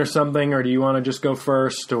coin or something, or do you want to just go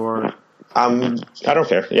first? Or I don't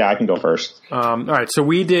care. Yeah, I can go first. All right. So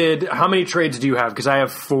we did. How many trades do you have? Because I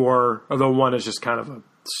have 4, although one is just kind of a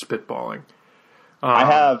spitballing. I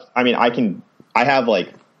have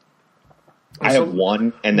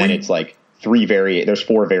one, and then it's like there's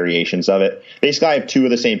 4 variations of it. Basically, I have 2 of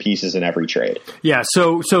the same pieces in every trade. Yeah,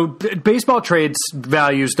 so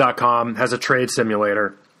baseballtradesvalues.com has a trade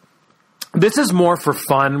simulator. This is more for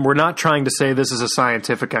fun. We're not trying to say this is a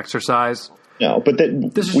scientific exercise. No, but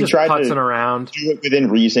this is just putzing around. Do it within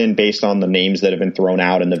reason based on the names that have been thrown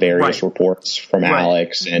out in the various reports from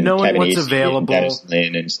Alex and knowing Kevin what's available and Dennis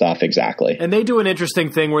Lynn and stuff. Exactly. And they do an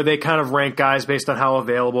interesting thing where they kind of rank guys based on how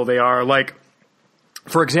available they are. Like,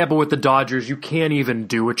 for example, with the Dodgers, you can't even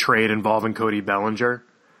do a trade involving Cody Bellinger.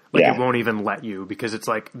 Like, it won't even let you because it's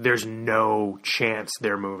like there's no chance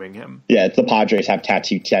they're moving him. Yeah, the Padres have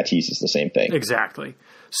Tatis is the same thing. Exactly.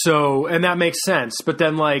 So, and that makes sense. But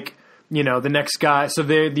then, like, you know, the next guy, so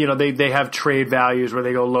they have trade values where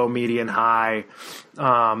they go low, median, high.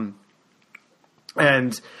 You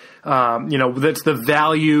know, that's the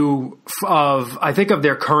value of, I think, of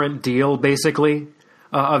their current deal, basically,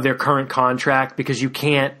 of their current contract, because you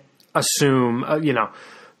can't assume, you know,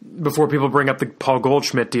 before people bring up the Paul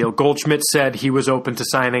Goldschmidt deal, Goldschmidt said he was open to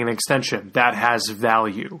signing an extension. That has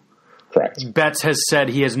value. Correct. Betts has said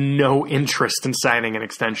he has no interest in signing an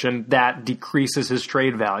extension. That decreases his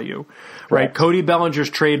trade value, right? Correct. Cody Bellinger's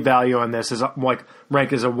trade value on this is like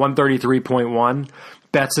ranked as a 133.1.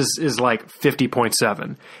 Betts is like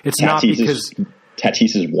 50.7 It's not because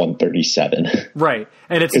Tatis is 137. Right.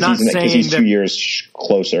 And it's not saying because he's 2 years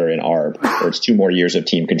closer in ARB, or it's 2 more years of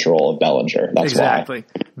team control of Bellinger. That's exactly.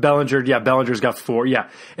 why. Bellinger's got 4. Yeah.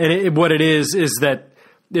 And what it is that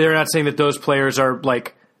they're not saying that those players are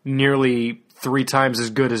like nearly 3 times as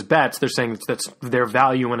good as Betts. They're saying that's their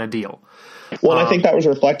value in a deal. Well, and I think that was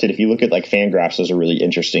reflected. If you look at like Fangraphs, there's a really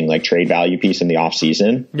interesting like trade value piece in the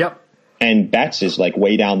offseason. Yep. And Betts is like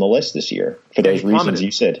way down the list this year for those reasons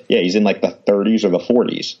you said. Yeah, he's in like the 30s or the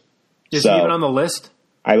 40s. Is he even on the list?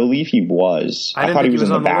 I believe he was. I thought he was in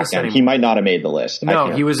the back end. He might not have made the list.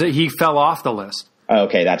 No, he fell off the list.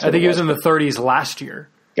 Okay, that's what I think he was in the 30s last year.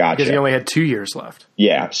 Gotcha. Because he only had 2 years left.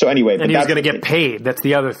 Yeah. So anyway, and he was going to get paid. That's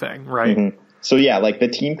the other thing, right? Mm-hmm. So yeah, like the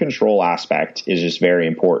team control aspect is just very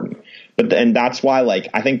important. And that's why, like,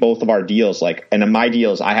 I think both of our deals, like, and in my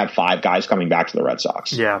deals, I have 5 guys coming back to the Red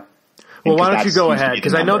Sox. Yeah. Well, why don't you go ahead?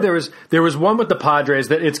 Because I know there was one with the Padres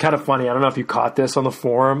that it's kind of funny. I don't know if you caught this on the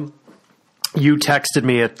forum. You texted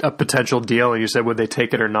me a potential deal, and you said, would they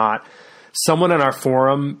take it or not? Someone in our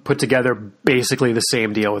forum put together basically the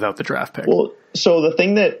same deal without the draft pick. Well, so the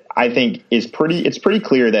thing that I think is it's pretty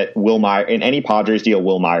clear that Will Myers, in any Padres deal,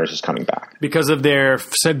 Will Myers is coming back. Because of their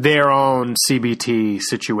own CBT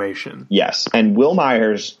situation. Yes. And Will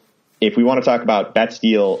Myers, if we want to talk about Betts'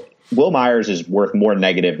 deal, Will Myers is worth more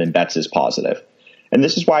negative than Betts is positive. And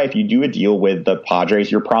this is why if you do a deal with the Padres,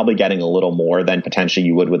 you're probably getting a little more than potentially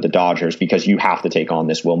you would with the Dodgers, because you have to take on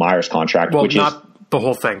this Will Myers contract. Well, which not is the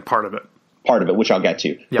whole thing, part of it. Part of it, which I'll get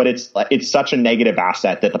to. Yep. But it's such a negative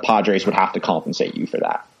asset that the Padres would have to compensate you for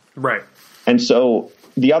that. Right. And so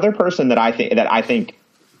the other person that I think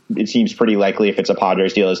it seems pretty likely if it's a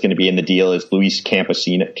Padres deal is going to be in the deal is Luis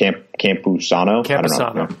Campusano.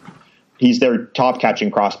 Campusano. He's their top catching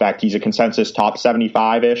prospect. He's a consensus top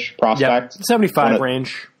 75-ish prospect. Yep. 75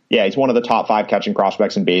 range. Yeah, he's one of the top 5 catching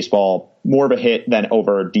prospects in baseball. More of a hit than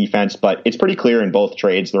over defense, but it's pretty clear in both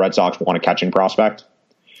trades the Red Sox want a catching prospect.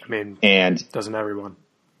 I mean, and doesn't everyone?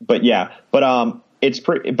 But yeah, but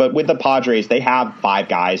but with the Padres, they have 5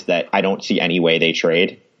 guys that I don't see any way they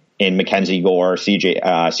trade in Mackenzie Gore,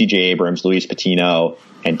 CJ Abrams, Luis Patino,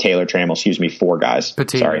 and Taylor Trammell. 4 guys.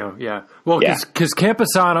 Patino, sorry. Yeah. Well, because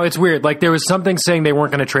Campusano, it's weird. Like there was something saying they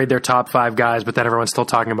weren't going to trade their top 5 guys, but then everyone's still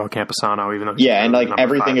talking about Campusano, even though and like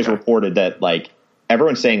everything is reported that like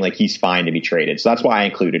everyone's saying like he's fine to be traded. So that's why I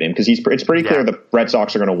included him, because it's pretty clear the Red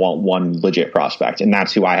Sox are going to want one legit prospect, and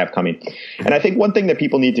that's who I have coming. And I think one thing that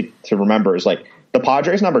people need to remember is like the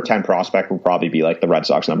Padres number 10 prospect will probably be like the Red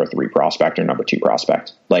Sox number 3 prospect or number 2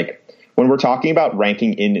 prospect. Like when we're talking about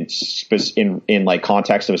ranking in like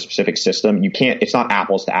context of a specific system, it's not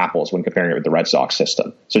apples to apples when comparing it with the Red Sox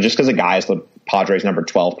system. So just because a guy is the Padres number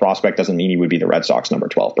 12 prospect doesn't mean he would be the Red Sox number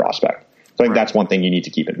 12 prospect. So I think that's one thing you need to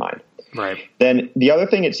keep in mind. Right. Then the other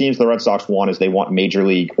thing it seems the Red Sox want is they want major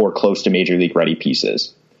league or close to major league ready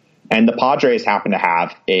pieces. And the Padres happen to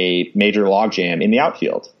have a major logjam in the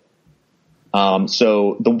outfield.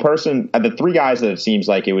 So the 3 guys that it seems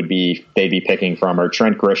like they'd be picking from are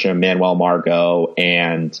Trent Grisham, Manuel Margot,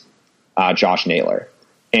 and Josh Naylor.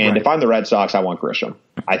 And if I'm the Red Sox, I want Grisham.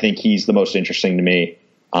 I think he's the most interesting to me.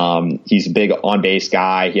 He's a big on base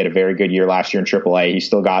guy. He had a very good year last year in AAA. He's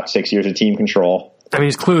still got 6 years of team control. I mean,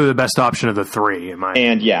 he's clearly the best option of the 3 in my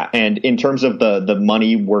opinion. And in terms of the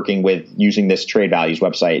money working with using this trade values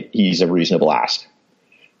website, he's a reasonable ask.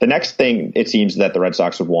 The next thing it seems that the Red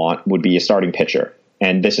Sox would want would be a starting pitcher.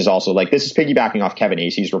 And this is also this is piggybacking off Kevin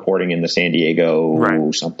Acey's reporting in the San Diego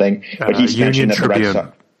something. But he's mentioned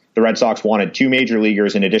that the Red Sox wanted 2 major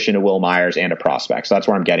leaguers in addition to Will Myers and a prospect. So that's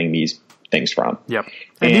where I'm getting these things from. Yep.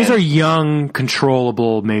 And these are young,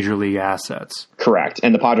 controllable major league assets. Correct.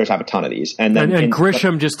 And the Padres have a ton of these. And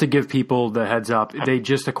Grisham, just to give people the heads up, they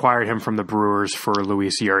just acquired him from the Brewers for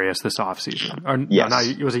Luis Urias this offseason. Yes.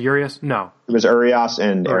 Was it Urias? No. It was Urias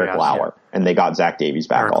and Eric Lauer. Yeah. And they got Zach Davies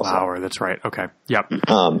back Eric also. Lauer, that's right. Okay. Yep.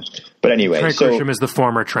 But anyway. Trent Grisham is the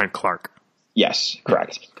former Trent Clark. Yes,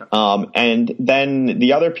 correct. Okay. And then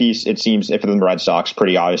the other piece, it seems, if the Red Sox,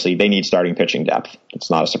 pretty obviously, they need starting pitching depth. It's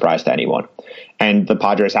not a surprise to anyone. And the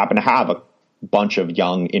Padres happen to have a bunch of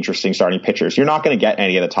young, interesting starting pitchers. You're not going to get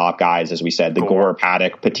any of the top guys, as we said, the Gore,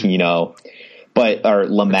 Paddock, Patino, or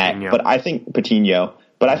Lamet. But I think Patino.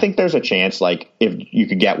 But I think there's a chance, like, if you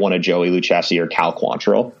could get one of Joey Lucchesi or Cal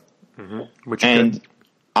Quantrill. Mm-hmm.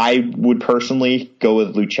 I would personally go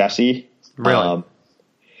with Lucchesi. Really?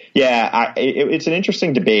 It's an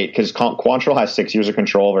interesting debate because Quantrill has 6 years of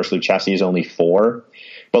control versus Lucchesi is only 4.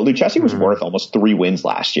 But Lucchesi was worth almost 3 wins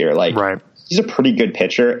last year. Like, he's a pretty good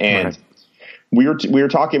pitcher, and we were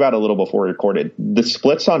talking about a little before we recorded. The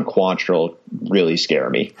splits on Quantrill really scare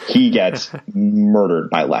me. He gets murdered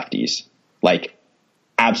by lefties, like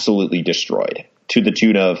absolutely destroyed, to the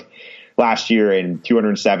tune of last year in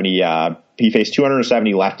 270. He faced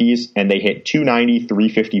 270 lefties, and they hit 290,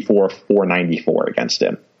 354, 494 against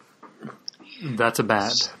him. That's a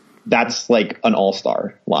bad. That's like an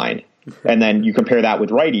all-star line. And then you compare that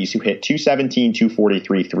with righties who hit 217,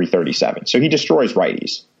 243, 337. So he destroys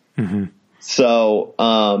righties. Mm-hmm. So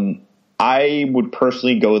I would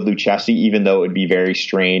personally go with Lucchesi, even though it would be very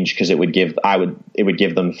strange because it would give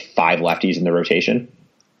them 5 lefties in the rotation.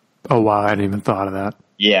 Oh wow, I hadn't even thought of that.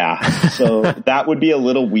 Yeah, so that would be a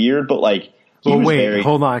little weird, but like,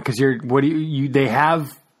 hold on, because they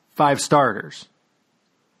have 5 starters.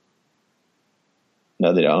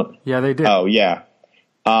 No, they don't. Yeah, they do. Oh, yeah.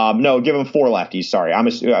 No, give them 4 lefties. Sorry,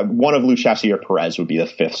 one of Lucchesi or Perez would be the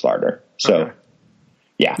 5th starter. So,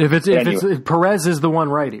 yeah. If Perez is the one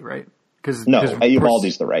righty, right?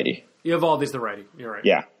 Eovaldi's the righty. Eovaldi's the righty. You're right.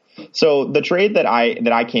 Yeah. So the trade that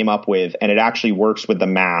I came up with, and it actually works with the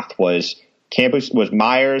math, was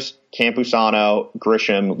Myers, Campusano,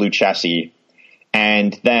 Grisham, Lucchesi,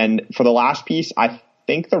 and then for the last piece, I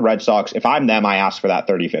think the Red Sox, if I'm them, I ask for that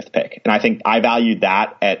 35th pick. And I think I valued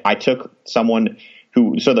that I took someone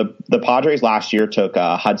the Padres last year took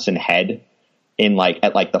Hudson Head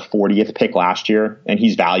at the 40th pick last year, and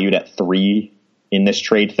he's valued at 3 in this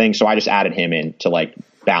trade thing. So I just added him in to like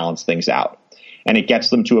balance things out, and it gets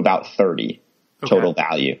them to about 30 total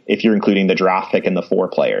value if you're including the draft pick and the 4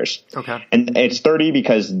 players. Okay. And it's 30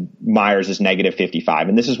 because Myers is negative 55.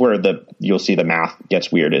 And this is where you'll see the math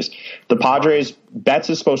gets weird is the Padres Betts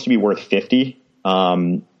is supposed to be worth 50.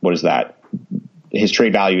 What is that? His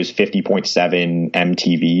trade value is 50.7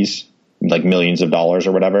 MTVs, like millions of dollars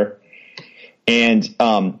or whatever. And,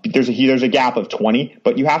 there's a gap of 20,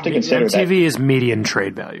 but you have to consider MTV that is median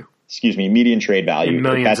trade value. Excuse me. Median trade value. In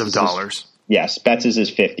millions of dollars. Yes. Betts is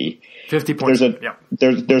 50. 50 points.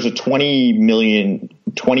 There's a 20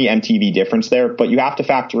 MTV difference there, but you have to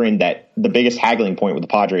factor in that the biggest haggling point with the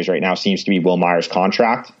Padres right now seems to be Will Myers'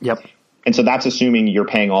 contract. Yep. And so that's assuming you're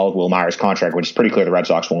paying all of Will Myers' contract, which is pretty clear the Red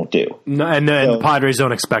Sox won't do. No, and the Padres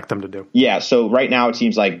don't expect them to do. Yeah, so right now it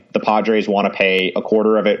seems like the Padres want to pay a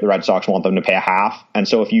quarter of it. The Red Sox want them to pay a half. And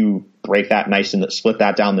so if you break that nice and split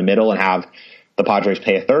that down the middle and have the Padres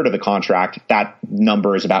pay a third of the contract, that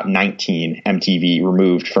number is about 19 MTV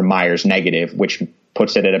removed from Myers' negative, which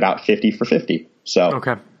puts it at about 50 for 50. So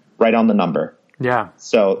right on the number. Yeah.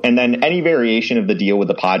 So, and then any variation of the deal with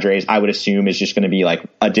the Padres, I would assume is just going to be like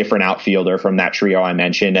a different outfielder from that trio I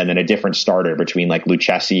mentioned, and then a different starter between like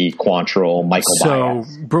Lucchesi, Quantrill, Michael Baez.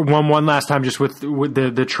 So one last time, just with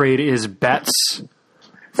the trade is Betts.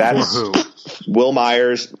 That's who? Will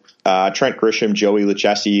Myers, Trent Grisham, Joey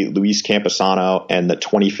Lucchesi, Luis Campusano, and the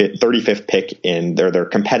 35th pick in their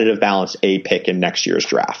competitive balance A pick in next year's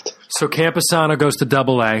draft. So Campusano goes to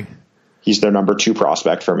Double-A. He's their number 2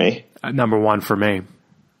 prospect for me. Number 1 for me,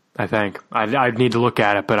 I think. I'd need to look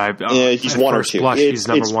at it, but he's 1 or 2. Blush, he's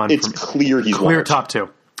number 1. It's clear he's clear top 2.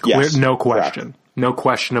 Yes, no question. Correct. No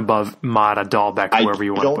question above Mata, Dahlbeck, whoever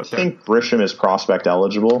you want to put there. I don't think Grisham is prospect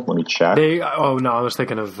eligible. Let me check. I was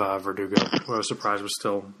thinking of Verdugo. I was surprised was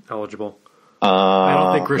still eligible. I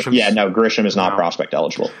don't think Grisham. Yeah, no, Grisham is not prospect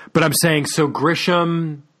eligible. But I'm saying, so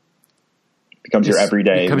Grisham becomes your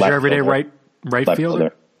everyday right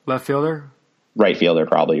fielder? Left fielder? Right fielder,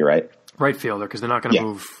 probably. You're right. Right fielder, because they're not going to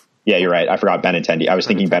move. Yeah, you're right. I forgot Benintendi. I was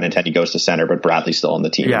thinking Benintendi goes to center, but Bradley's still on the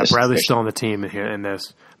team. Yeah, Bradley's still on the team in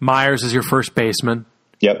this. Myers is your first baseman.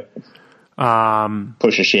 Yep.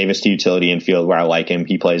 Pushes Chavis to utility infield where I like him.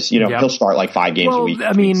 He plays, he'll start like 5 games a week.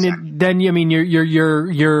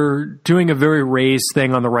 You're doing a very raised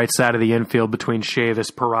thing on the right side of the infield between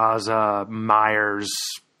Chavis, Peraza, Myers.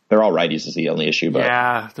 They're all righties is the only issue, but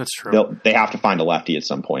yeah, that's true. They have to find a lefty at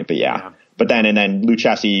some point, but yeah. But then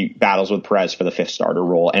Lucchesi battles with Perez for the 5th starter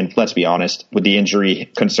role. And let's be honest, with the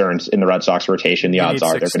injury concerns in the Red Sox rotation, the odds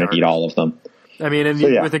are they're going to need all of them. I mean,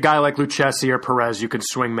 with a guy like Lucchesi or Perez, you can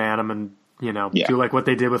swing man him and do like what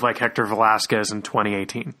they did with like Hector Velasquez in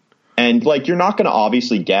 2018. And like, you're not going to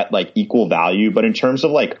obviously get like equal value, but in terms of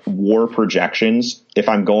like WAR projections, if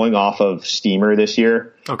I'm going off of Steamer this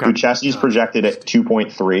year, Lucchesi's projected at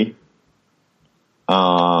 2.3.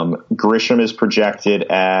 Grisham is projected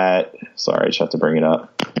at, sorry, I just have to bring it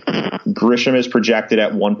up. Grisham is projected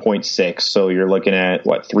at 1.6. So you're looking at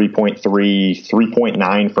 3.3,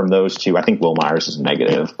 3.9 from those two. I think Will Myers is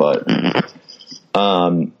negative, but,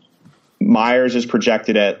 Myers is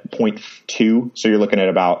projected at 0.2. So you're looking at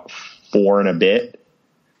about 4 and a bit.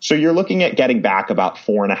 So you're looking at getting back about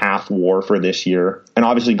 4.5 WAR for this year. And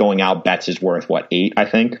obviously going out, Betts is worth 8, I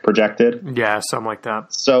think, projected. Yeah, something like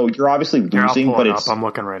that. So you're obviously losing, but I'm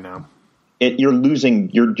looking right now. You're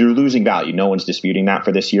losing value. No one's disputing that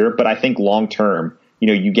for this year. But I think long term,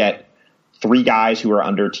 you get 3 guys who are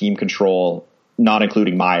under team control, not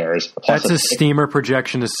including Myers. That's a Steamer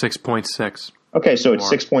projection is 6.6. Okay, so it's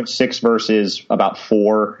 6.6 versus about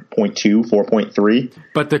 4.2, 4.3.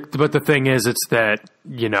 But the thing is, it's that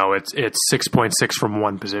it's 6.6 from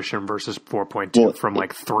one position versus 4.2 from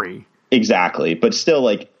like 3. Exactly, but still,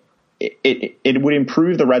 like it would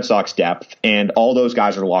improve the Red Sox depth, and all those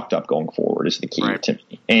guys are locked up going forward is the key to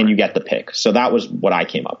me. And you get the pick, so that was what I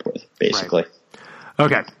came up with basically.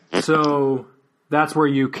 Right. Okay, so. That's where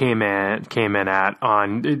you came in at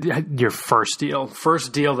on your first deal.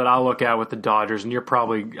 First deal that I'll look at with the Dodgers, and I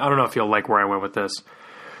don't know if you'll like where I went with this.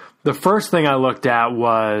 The first thing I looked at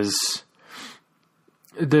was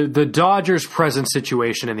the Dodgers' present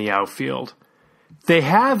situation in the outfield. They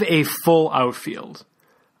have a full outfield.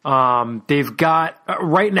 They've got,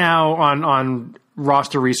 right now on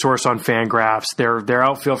roster resource on Fangraphs, their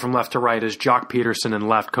outfield from left to right is Jock Peterson in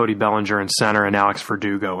left, Cody Bellinger in center, and Alex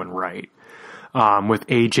Verdugo in right. With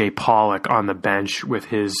A.J. Pollock on the bench with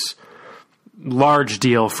his large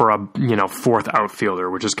deal for a fourth outfielder,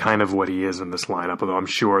 which is kind of what he is in this lineup. Although I'm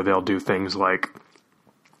sure they'll do things like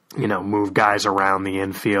move guys around the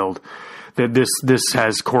infield. This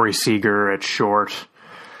has Corey Seager at short.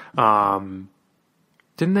 Didn't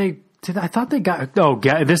they? I thought they got.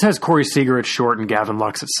 This has Corey Seager at short and Gavin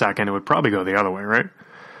Lux at second. It would probably go the other way, right?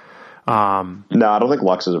 No, I don't think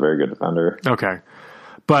Lux is a very good defender. Okay.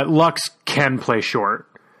 But Lux can play short.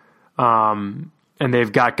 And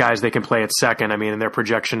they've got guys they can play at second. I mean, in their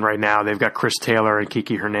projection right now, they've got Chris Taylor and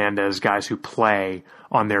Kiki Hernandez, guys who play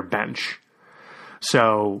on their bench.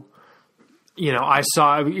 So, I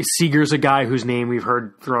saw Seager's a guy whose name we've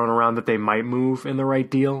heard thrown around that they might move in the right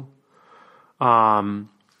deal.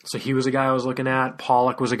 So he was a guy I was looking at.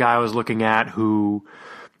 Pollock was a guy I was looking at who,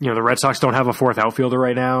 the Red Sox don't have a fourth outfielder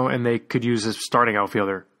right now, and they could use a starting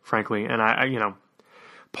outfielder, frankly. And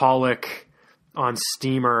Pollock on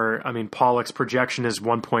Steamer, Pollock's projection is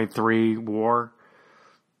 1.3 WAR.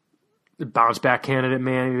 Bounce back candidate,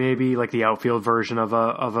 maybe like the outfield version of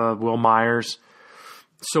a Will Myers.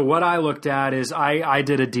 So what I looked at is I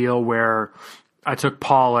did a deal where I took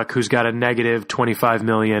Pollock, who's got a negative 25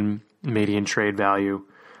 million median trade value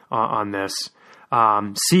on this.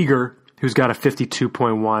 Seager, who's got a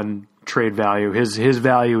 52.1 trade value. His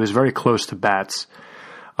value is very close to Betts.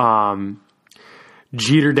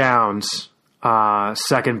 Jeter Downs,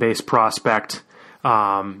 second base prospect,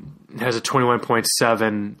 has a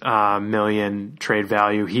 21.7 million trade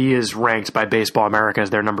value. He is ranked by Baseball America as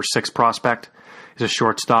their number 6 prospect. He's a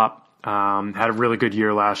shortstop. Had a really good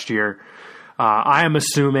year last year. I am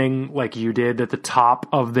assuming, like you did, that the top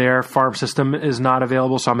of their farm system is not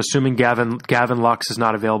available. So I'm assuming Gavin Lux is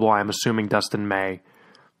not available. I'm assuming Dustin May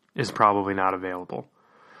is probably not available.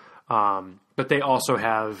 But they also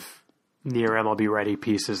have near MLB ready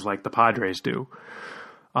pieces like the Padres do.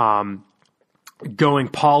 Going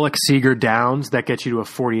Pollock, Seager, Downs, that gets you to a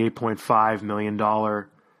 $48.5 million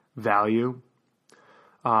value.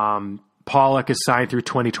 Pollock is signed through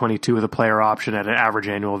 2022 with a player option at an average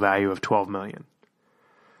annual value of $12 million.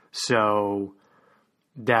 So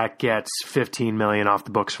that gets $15 million off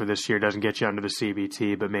the books for this year. Doesn't get you under the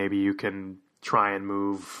CBT, but maybe you can try and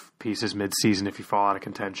move pieces mid-season if you fall out of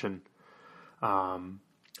contention.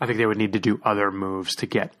 I think they would need to do other moves to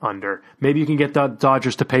get under. Maybe you can get the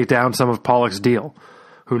Dodgers to pay down some of Pollock's deal.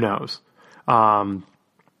 Who knows?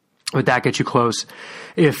 But that gets you close.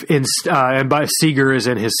 And Seager is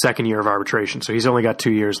in his second year of arbitration, so he's only got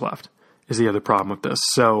 2 years left. Is the other problem with this?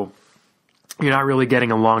 So you're not really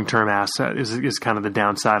getting a long-term asset. Is kind of the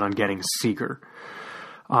downside on getting Seager.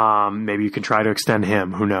 Maybe you can try to extend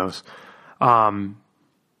him. Who knows?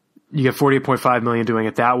 You get $48.5 million doing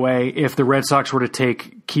it that way. If the Red Sox were to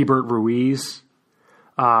take Keibert Ruiz,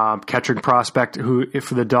 catching prospect who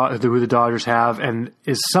the Dodgers have, and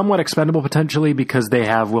is somewhat expendable potentially because they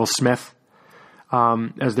have Will Smith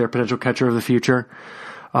as their potential catcher of the future.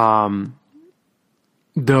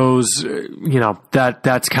 Those,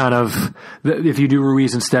 that's kind of, if you do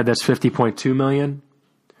Ruiz instead, that's $50.2 million.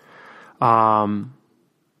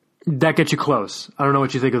 That gets you close. I don't know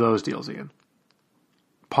what you think of those deals, Ian.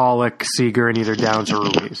 Pollock, Seager, and either Downs or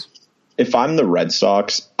Ruiz. If I'm the Red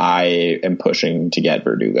Sox, I am pushing to get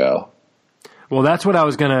Verdugo. Well, that's what I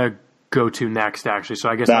was going to go to next, actually. So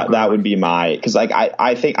I guess that would be because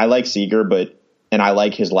I think I like Seager, and I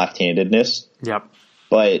like his left-handedness. Yep.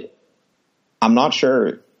 But I'm not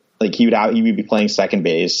sure. Like he would be playing second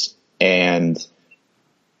base, and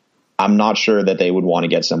I'm not sure that they would want to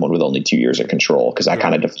get someone with only 2 years of control because that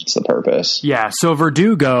kind of defeats the purpose. Yeah. So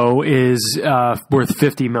Verdugo is worth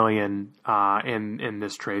 $50 million in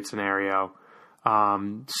this trade scenario.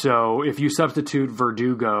 So if you substitute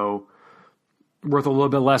Verdugo, worth a little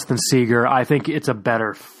bit less than Seager, I think it's a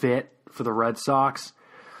better fit for the Red Sox.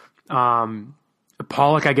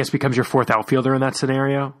 Pollock, I guess, becomes your fourth outfielder in that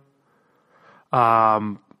scenario.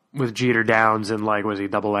 With Jeter, Downs, and was he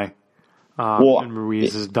AA? And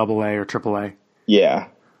Ruiz is AA or AAA. Yeah.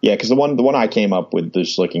 Yeah, because the one I came up with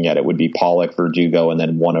just looking at it would be Pollock, Verdugo, and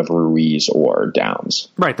then one of Ruiz or Downs.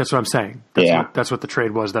 Right, that's what I'm saying. That's what the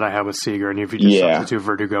trade was that I had with Seager, and if you just substitute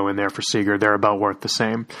Verdugo in there for Seager, they're about worth the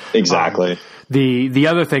same. Exactly. The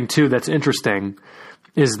other thing, too, that's interesting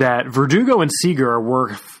is that Verdugo and Seager are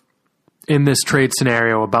worth, in this trade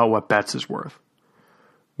scenario, about what Betts is worth.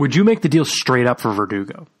 Would you make the deal straight up for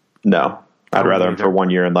Verdugo? No. I'd rather him for 1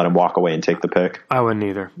 year and let him walk away and take the pick. I wouldn't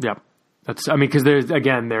either. Yep. Because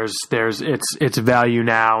it's value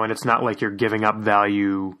now, and it's not like you're giving up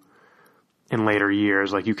value in later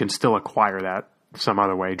years. Like you can still acquire that some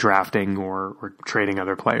other way, drafting or trading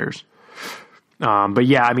other players. But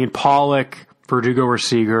yeah, Pollock, Verdugo or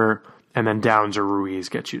Seager, and then Downs or Ruiz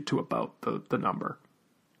gets you to about the number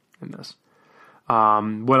in this.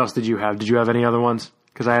 What else did you have? Did you have any other ones?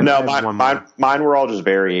 Because mine were all just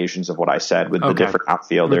variations of what I said with the different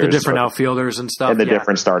outfielders, outfielders and stuff, and the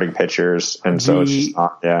different starting pitchers, and so it's just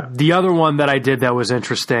not. Yeah. The other one that I did that was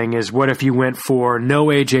interesting is what if you went for no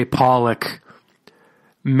AJ Pollock,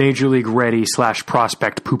 Major League ready /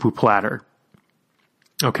 prospect poo-poo platter.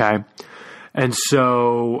 Okay, and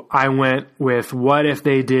so I went with what if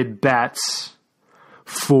they did Betts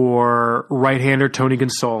for right-hander Tony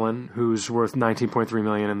Gonsolin, who's worth $19.3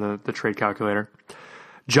 million in the trade calculator.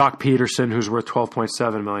 Jock Peterson, who's worth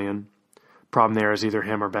 $12.7 million. Problem there is either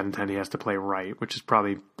him or Benintendi has to play right, which is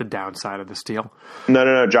probably the downside of this deal.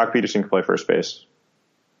 No. Jock Peterson can play first base.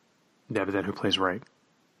 Yeah, but then who plays right?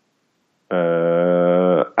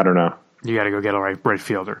 I don't know. You got to go get a right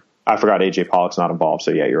fielder. I forgot AJ Pollock's not involved,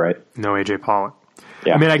 so yeah, you're right. No AJ Pollock.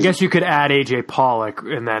 Yeah. I guess you could add AJ Pollock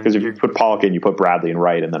and then... Because if you put Pollock in, you put Bradley in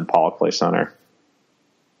right, and then Pollock plays center.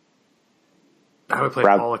 I would play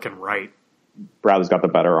Pollock in right. Bradley's got the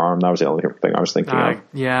better arm. That was the only thing I was thinking of.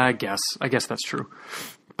 Yeah, I guess that's true.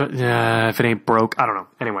 But if it ain't broke, I don't know.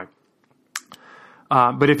 Anyway.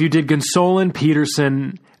 But if you did Gonsolin,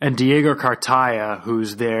 Peterson, and Diego Cartaya,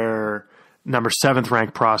 who's their number 7th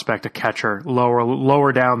ranked prospect, a catcher,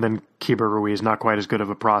 lower down than Keibert Ruiz, not quite as good of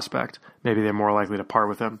a prospect. Maybe they're more likely to part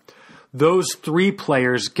with him. Those 3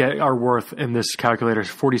 players are worth in this calculator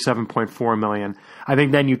 $47.4 million. I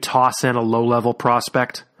think then you toss in a low-level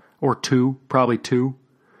prospect or 2, probably 2.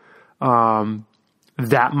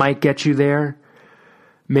 That might get you there.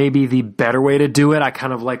 Maybe the better way to do it, I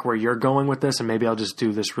kind of like where you're going with this, and maybe I'll just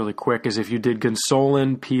do this really quick, is if you did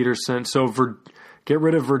Gonsolin, Peterson, so get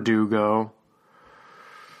rid of Verdugo.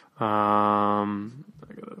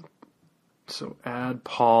 So add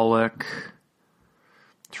Pollock.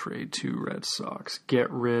 Trade to Red Sox.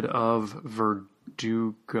 Get rid of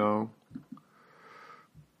Verdugo.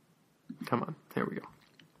 Come on. There we go.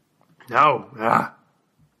 No.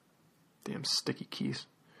 Damn sticky keys.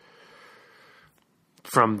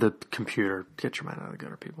 From the computer. Get your mind out of the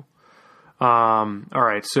gutter, people. All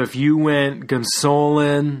right. So if you went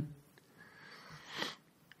Gonsolin,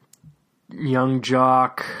 Young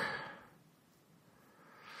Jock,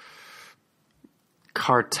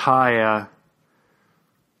 Cartaya,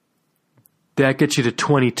 that gets you to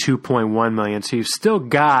 $22.1 million. So you've still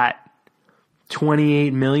got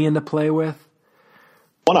 $28 million to play with.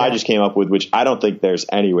 One I just came up with, which I don't think there's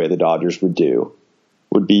any way the Dodgers would do,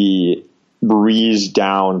 would be Ruiz,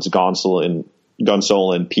 Downs, Gonsolin,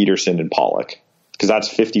 Peterson, and Pollock. Because that's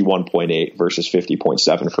 51.8 versus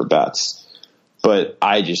 50.7 for Betts. But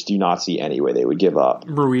I just do not see any way they would give up.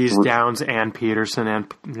 Ruiz, Downs, and Peterson, and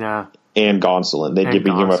Gonsolin. They'd give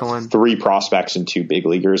him 3 prospects and 2 big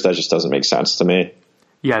leaguers. That just doesn't make sense to me.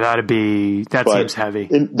 Yeah, that seems heavy.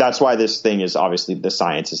 That's why this thing is obviously the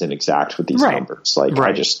science isn't exact with these numbers. Like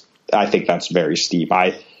I think that's very steep.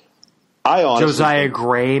 I honestly Josiah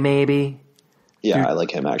Gray maybe. Yeah, dude. I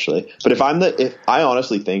like him actually. But if I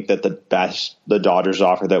honestly think that the Dodgers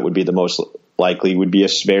offer that would be the most likely would be a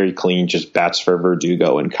very clean just bets for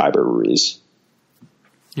Verdugo and Kyber Ruiz.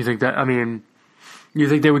 You think that? I mean, you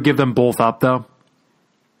think they would give them both up though?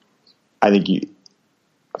 I think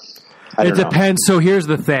it depends. So here's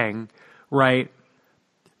the thing, right?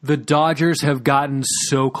 The Dodgers have gotten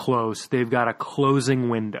so close. They've got a closing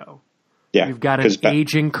window. Yeah. You've got an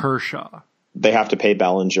aging Kershaw. They have to pay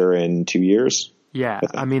Bellinger in 2 years. Yeah.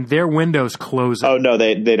 I mean, their window's closing. Oh, no,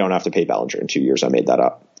 they don't have to pay Bellinger in 2 years. I made that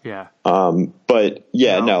up. Yeah. But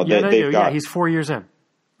they've got. Yeah, he's 4 years in.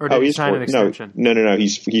 Or did he sign an extension? No.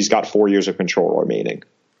 He's got 4 years of control remaining.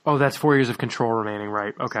 Oh, that's 4 years of control remaining,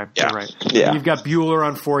 right? Okay, yeah. You're right. Yeah. You've got Buehler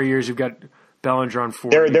on 4 years. You've got Bellinger on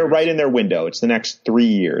 4 years. They're right in their window. It's the next 3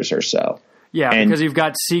 years or so. Yeah, because you've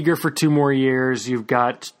got Seager for 2 more years. You've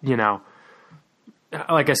got,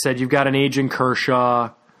 like I said, you've got an aging Kershaw.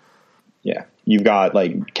 Yeah. You've got,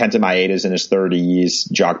 like, Kenta Maeda's in his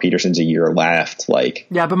 30s. Jock Peterson's a year left.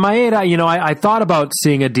 Yeah, but Maeda, I thought about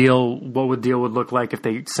seeing a deal, what deal would look like if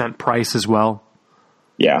they sent Price as well.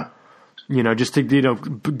 Yeah. Just to,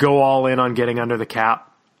 go all in on getting under the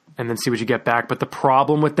cap and then see what you get back. But the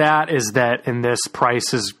problem with that is that in this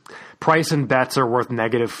Price and Betts are worth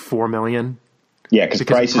negative $4 million. Yeah, because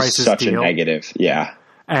Price is such a negative. Yeah.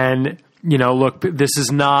 And, look, this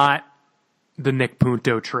is not the Nick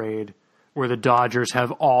Punto trade where the Dodgers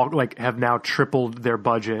have now tripled their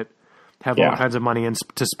budget, have all kinds of money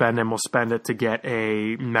to spend, and will spend it to get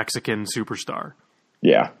a Mexican superstar.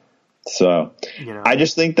 Yeah. So I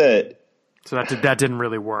just think that. So that didn't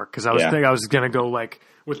really work because I was thinking I was going to go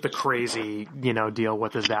with the crazy, deal.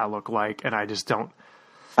 What does that look like? And I just don't.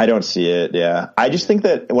 I don't see it. Yeah. I just think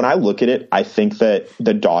that when I look at it, I think that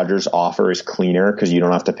the Dodgers offer is cleaner because you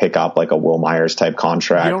don't have to pick up like a Will Myers type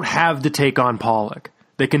contract. You don't have to take on Pollock.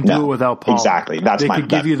 They can do it without Pollock. Exactly. They could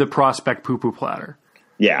give you the prospect poo-poo platter.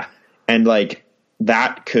 Yeah. And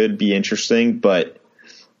that could be interesting, but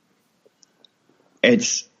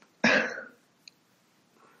it's,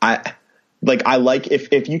 I like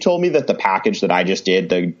if you told me that the package that I just did,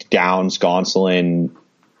 the Downs, Gonsolin,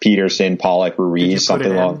 Peterson, Pollock, Ruiz,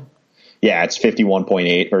 something along. Yeah, it's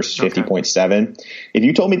 51.8 versus 50.7. If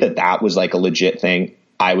you told me that was like a legit thing,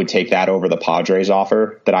 I would take that over the Padres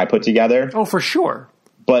offer that I put together. Oh, for sure.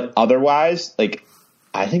 But otherwise,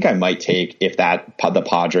 I think I might take the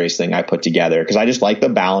Padres thing I put together because I just like the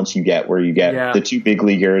balance you get where you get the 2 big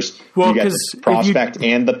leaguers, you get the prospect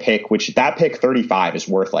and the pick, which that pick 35 is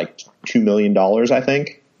worth like $2 million, I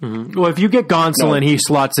think. Mm-hmm. Well, if you get Gonsolin, he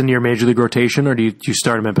slots into your major league rotation, or do you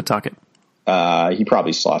start him in Pawtucket? He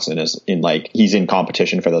probably slots he's in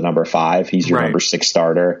competition for the number 5. He's your number 6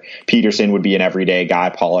 starter. Peterson would be an everyday guy.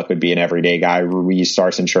 Pollock would be an everyday guy. Ruiz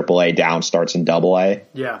starts in AAA. Down starts in AA.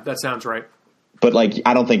 Yeah, that sounds right. But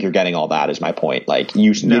I don't think you're getting all that is my point. And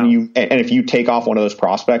if you take off one of those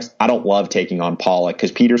prospects, I don't love taking on Pollock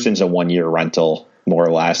because Peterson's a 1-year rental, more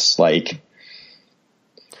or less. That's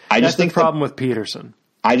the problem with Peterson.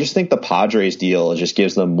 I just think the Padres deal just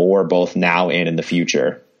gives them more both now and in the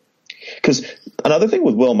future. Because another thing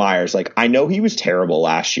with Will Myers, I know he was terrible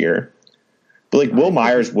last year, but Will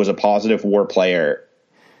Myers was a positive WAR player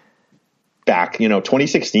back,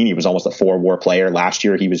 2016, he was almost a 4 WAR player. Last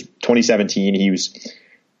year, 2017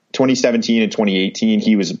 and 2018,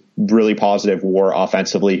 he was really positive WAR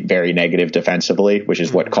offensively, very negative defensively, which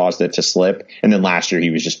is what caused it to slip. And then last year, he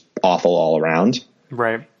was just awful all around.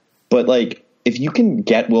 Right. But if you can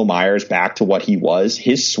get Will Myers back to what he was,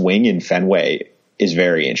 his swing in Fenway is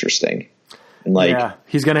very interesting. And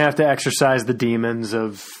he's going to have to exercise the demons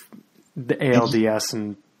of the ALDS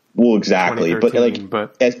and. Well, exactly.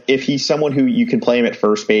 But if he's someone who you can play him at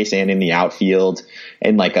first base and in the outfield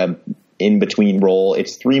and a in between role,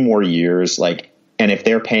 it's 3 more years. And if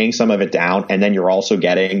they're paying some of it down and then you're also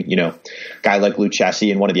getting, a guy like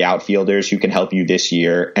Lucchesi and one of the outfielders who can help you this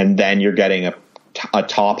year. And then you're getting a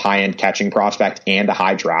top high end catching prospect and a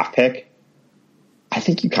high draft pick. I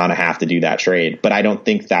think you kind of have to do that trade, but I don't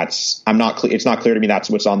think it's not clear to me that's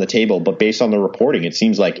what's on the table, but based on the reporting, it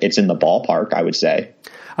seems like it's in the ballpark, I would say.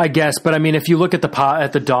 I guess, but I mean, if you look at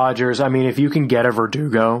the Dodgers, I mean, if you can get a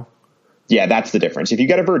Verdugo. Yeah, that's the difference. If you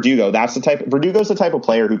get a Verdugo's the type of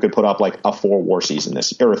player who could put up a 4 WAR season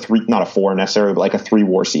or a 3, not a 4 necessarily, but a 3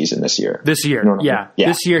 WAR season this year. This year. Yeah.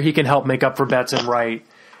 This year he can help make up for Betts and Wright.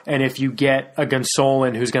 And if you get a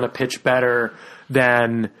Gonsolin who's going to pitch better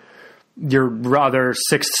than your other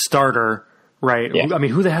 6th starter, right? Yeah. I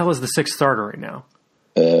mean, who the hell is the 6th starter right now?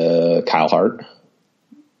 Kyle Hart.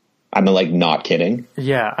 I'm like not kidding.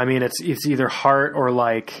 Yeah, I mean it's either Hart or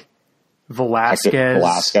like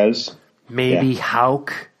Velasquez. Maybe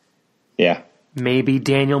Houck. Yeah. Maybe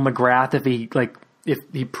Daniel McGrath if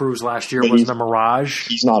he proves last year wasn't a mirage.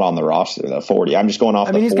 He's not on the roster, the 40. I'm just going off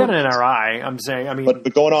the 40. He's got an NRI. I'm saying,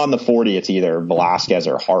 But going on the 40, it's either Velasquez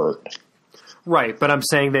or Hart. Right, but I'm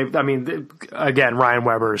saying again, Ryan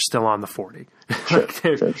Weber is still on the 40. Sure,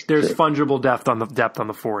 there's fungible depth on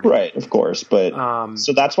the 40. Right, of course. But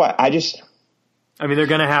so that's why they're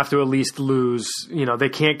going to have to at least lose. They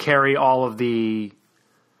can't carry all of the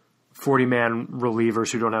 40-man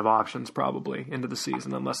relievers who don't have options probably into the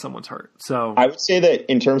season unless someone's hurt. So I would say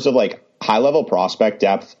that in terms of like high-level prospect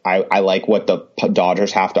depth, I like what the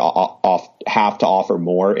Dodgers have to offer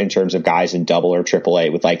more in terms of guys in Double or Triple A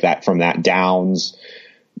with like that from that Downs,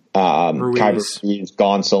 Ruiz,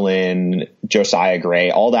 Gonsolin, Josiah Gray,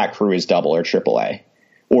 all that crew is Double or Triple A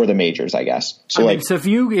or the majors, I guess. So so if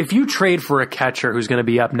you trade for a catcher who's going to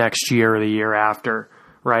be up next year or the year after,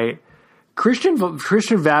 right? Christian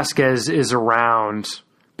Vasquez is around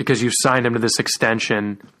because you signed him to this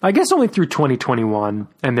extension, I guess only through 2021.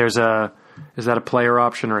 And is that a player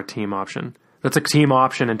option or a team option? That's a team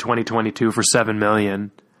option in 2022 for $7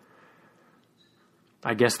 million.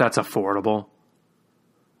 I guess that's affordable.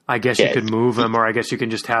 I guess you could move him, or I guess you can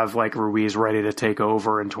just have like Ruiz ready to take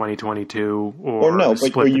over in 2022, or no,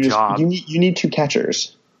 split the job. You need two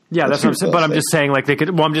catchers. Yeah, that's what I'm saying. But I'm just saying, like they could.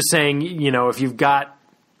 Well, I'm just saying, if you've got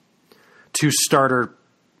two starter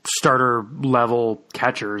level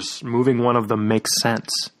catchers, moving one of them makes sense.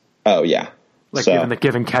 Oh yeah,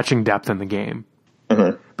 given catching depth in the game.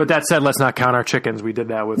 Uh-huh. But that said, let's not count our chickens. We did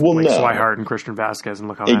that with Swihart and Christian Vasquez, and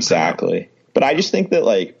look how exactly. But I just think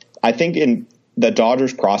that I think in the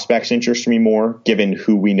Dodgers prospects interest me more, given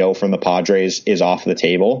who we know from the Padres is off the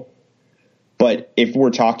table. But if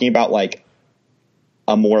we're talking about like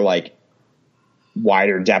a more like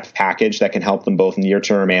wider depth package that can help them both near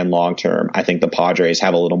term and long term, I think the Padres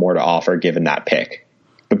have a little more to offer given that pick.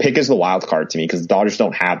 The pick is the wild card to me because the Dodgers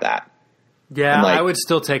don't have that. Yeah, I would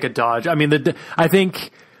still take a Dodge. I mean, I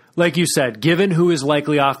think, like you said, given who is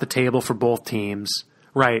likely off the table for both teams,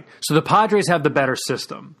 right? So the Padres have the better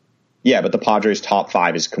system. Yeah, but the Padres' top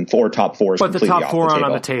 5 is top 4 is but completely the top 4 off the aren't table.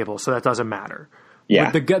 on the table, so that doesn't matter. Yeah,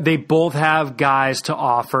 they both have guys to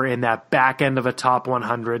offer in that back end of a top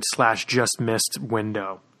 100 / just missed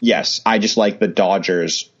window. Yes, I just like the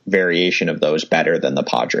Dodgers' variation of those better than the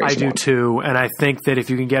Padres. I do too, and I think that if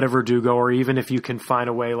you can get a Verdugo, or even if you can find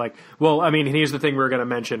a way here's the thing we're going to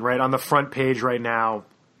mention, right? On the front page right now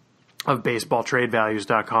of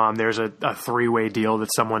baseballtradevalues.com, there's a 3-way deal that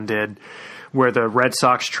someone did where the Red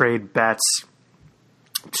Sox trade Betts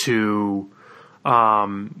to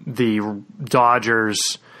the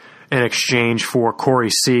Dodgers in exchange for Corey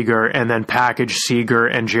Seager, and then package Seager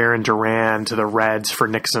and Jarren Duran to the Reds for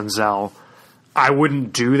Nick Senzel. I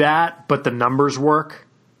wouldn't do that, but the numbers work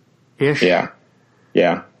ish. Yeah.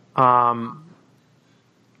 Who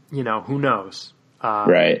knows?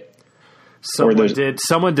 Right. Someone did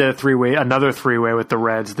another 3-way with the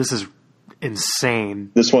Reds. This is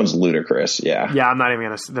insane. This one's ludicrous. Yeah. Yeah, I'm not even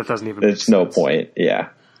that doesn't even. It's no point. Yeah.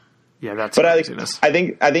 Yeah, that's. But I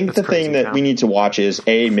think the thing that we need to watch is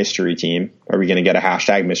a mystery team. Are we going to get a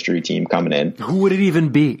hashtag mystery team coming in? Who would it even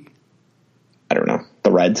be? I don't know.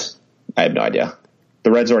 The Reds. I have no idea. The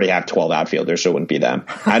Reds already have 12 outfielders, so it wouldn't be them.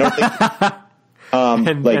 I don't think.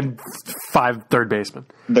 And 5 third basemen.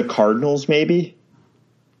 The Cardinals, maybe.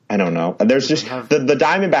 I don't know. There's just the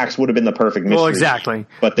Diamondbacks would have been the perfect mystery. Well, exactly.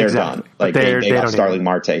 But they're done. Like they got Starling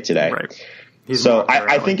Marte today. Right. So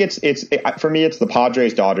I think it's for me, it's the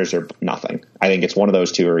Padres, Dodgers, or nothing. I think it's one of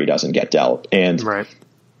those two, or he doesn't get dealt. And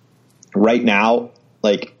right now,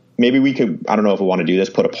 like maybe we could, I don't know if we want to do this,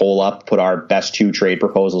 put a poll up, put our best 2 trade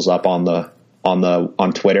proposals up on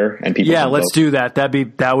Twitter, and people. Yeah, let's do that.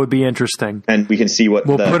 That would be interesting. And we can see what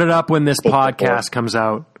we'll put it up when this podcast comes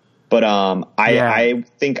out. But I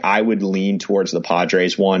think I would lean towards the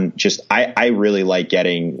Padres one. Just I really like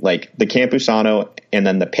getting like the Campusano and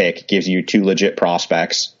then the pick gives you 2 legit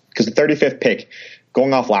prospects, because the 35th pick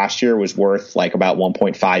going off last year was worth like about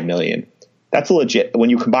 $1.5 million. That's a legit. When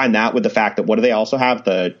you combine that with the fact that what do they also have,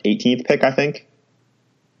 the 18th pick? I think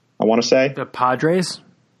I want to say the Padres.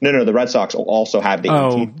 No, the Red Sox will also have the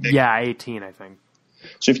 18th pick. Yeah, 18 I think.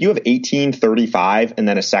 So if you have 18, 35, and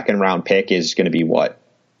then a second round pick is going to be what?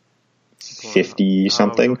 50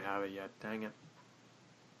 something. I don't have it yet. Dang it.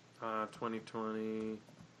 2020.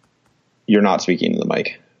 You're not speaking to the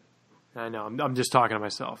mic. I know. I'm just talking to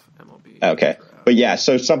myself. MLB. Okay. But yeah,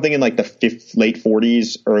 so something in like the late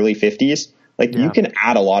 40s, early 50s, like you can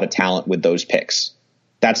add a lot of talent with those picks.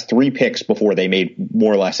 That's 3 picks before they made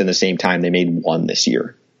more or less in the same time they made 1 this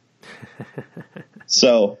year.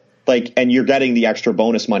 So, like, and you're getting the extra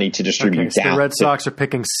bonus money to distribute so down. The Red Sox are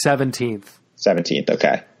picking 17th. 17th,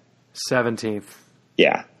 okay. 17th.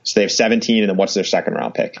 Yeah. So they have 17, and then what's their second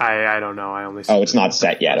round pick? I don't know. I only. It's not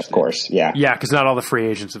set yet, of course. Yeah. Yeah, because not all the free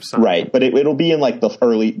agents have signed. Right, but it'll be in like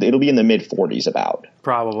it'll be in the mid 40s about.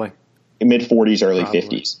 Probably. Mid 40s, early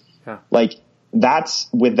 50s. Yeah. Like, that's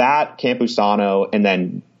with that Campusano and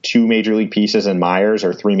then 2 major league pieces and Myers,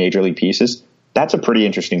 or 3 major league pieces. That's a pretty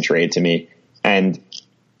interesting trade to me. And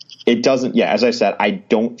it doesn't, as I said, I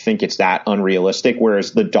don't think it's that unrealistic.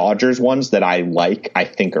 Whereas the Dodgers ones that I like, I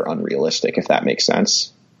think are unrealistic, if that makes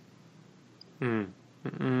sense.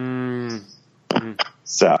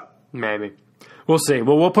 So maybe we'll see.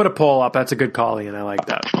 Well, we'll put a poll up. That's a good call, Ian. I like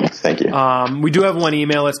that. Thank you. We do have one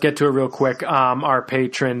email. Let's get to it real quick. Our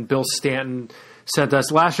patron Bill Stanton sent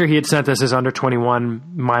us last year. He had sent us his under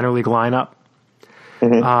 21 minor league lineup.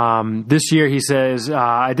 Mm-hmm. This year he says,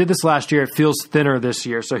 I did this last year. It feels thinner this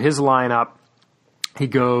year. So his lineup, he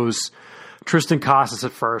goes Tristan Casas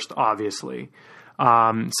at first, obviously.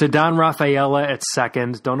 Ceddanne Rafaela at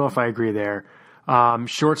second. Don't know if I agree there.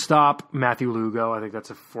 Shortstop, Matthew Lugo. I think that's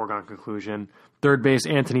a foregone conclusion. Third base,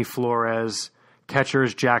 Anthony Flores.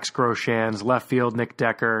 Catchers, Jax Groshans. Left field, Nick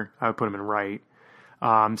Decker. I would put him in right.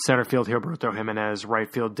 Center field, Gilberto Jimenez.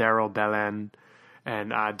 Right field, Darryl Belen.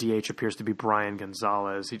 And DH appears to be Brian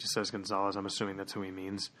Gonzalez. He just says Gonzalez. I'm assuming that's who he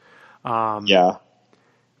means. Yeah.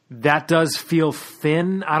 That does feel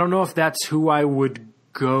thin. I don't know if that's who I would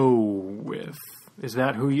go with. Is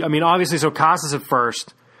that who you... I mean, obviously, so Casas at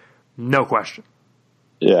first. No question.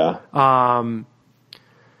 Yeah. By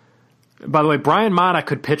the way, Brian Mata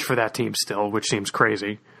could pitch for that team still, which seems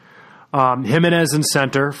crazy. Jimenez in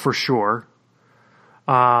center for sure.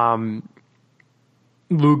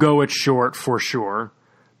 Lugo at short for sure.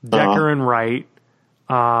 Decker in right.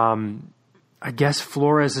 I guess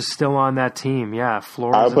Flores is still on that team. Yeah,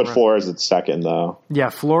 Flores. I would put Flores at second, though. Yeah,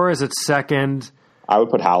 Flores at second. I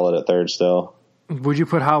would put Howlett at third still. Would you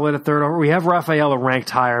put Howlett at third? We have Rafaela ranked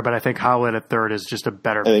higher, but I think Howlett at third is just a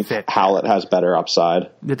better fit. I think Howlett has better upside.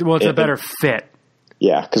 Well, it's a better fit.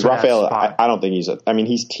 Yeah, because Rafaela, I don't think he's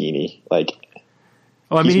he's teeny. Like,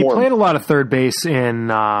 well, I mean, he played a lot of third base in.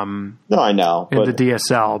 No, I know in the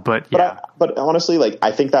DSL, but yeah. But honestly, like,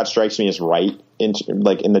 I think that strikes me as right in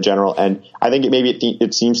the general, and I think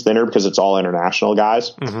it seems thinner because it's all international guys.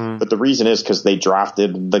 Mm-hmm. But the reason is because they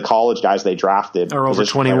drafted the college guys they drafted are over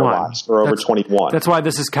 21 or over 21. That's why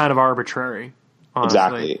this is kind of arbitrary. Honestly.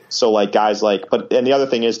 Exactly. So like guys and the other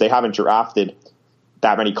thing is they haven't drafted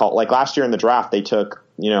that many like last year in the draft they took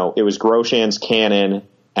it was Groshans, Cannon,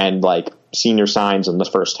 and like senior signs in the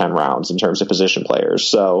first 10 rounds in terms of position players.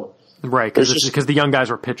 So. Right, because the young guys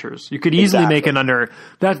were pitchers. You could easily make an under.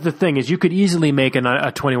 That's the thing is you could easily make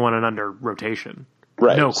a 21 and under rotation.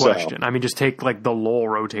 Right, no question. So, I mean, just take like the Lowell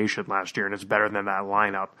rotation last year, and it's better than that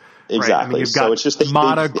lineup. Exactly. Right? I mean, you've got it's just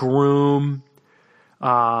Mata, Groom.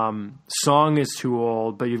 Song is too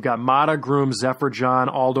old, but you've got Mata, Groom, Zephyr John,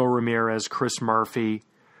 Aldo Ramirez, Chris Murphy.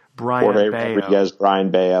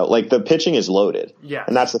 Brian Bayo. Like, the pitching is loaded. Yeah.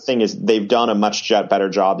 And that's the thing is they've done a much better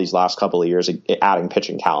job these last couple of years adding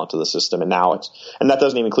pitching talent to the system. And now and that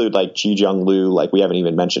doesn't even include like Ji Jung Lee. Like, we haven't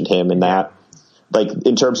even mentioned him in that. Like,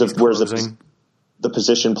 in terms of where's the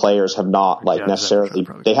position players have not necessarily,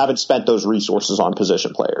 they haven't spent those resources on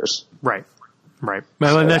position players. Right.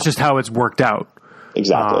 Well, and that's just how it's worked out.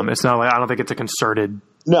 Exactly. It's not like, I don't think it's a concerted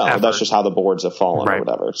effort. That's just how the boards have fallen or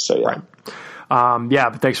whatever. So yeah. Right.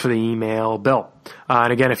 But thanks for the email, Bill.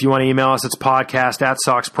 And again, if you want to email us, it's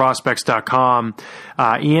podcast@soxprospects.com.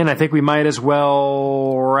 Ian, I think we might as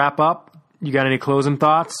well wrap up. You got any closing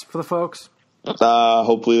thoughts for the folks?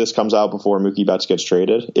 Hopefully this comes out before Mookie Betts gets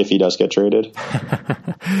traded, if he does get traded.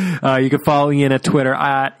 You can follow Ian at Twitter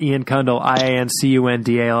at Ian Cundall,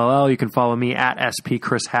 IANCUNDALL. You can follow me at SP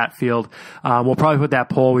Chris Hatfield. We'll probably put that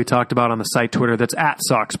poll we talked about on the site Twitter that's at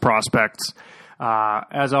Sox Prospects.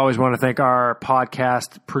 As always, want to thank our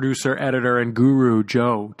podcast producer, editor, and guru,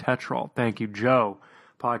 Joe Tetrol. Thank you, Joe.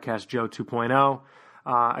 Podcast Joe 2.0.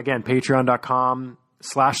 Again,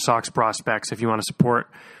 patreon.com/Sox Prospects if you want to support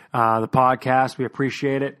the podcast. We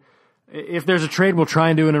appreciate it. If there's a trade, we'll try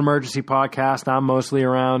and do an emergency podcast. I'm mostly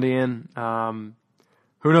around, Ian.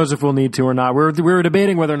 Who knows if we'll need to or not. We were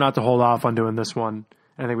debating whether or not to hold off on doing this one.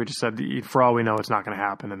 I think we just said, for all we know, it's not going to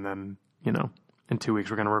happen. And then, in 2 weeks,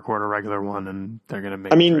 we're going to record a regular one, and they're going to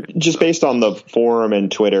make. I mean, just based on the forum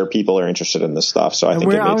and Twitter, people are interested in this stuff, so I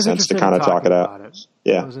think it makes sense to kind of talk it out.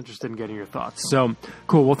 Yeah, I was interested in getting your thoughts. So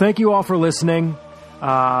cool. Well, thank you all for listening.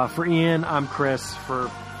 For Ian, I'm Chris.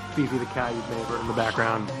 For Beefy the cat you may have heard in the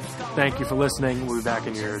background. Thank you for listening. We'll be back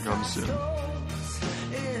in your eardrums soon.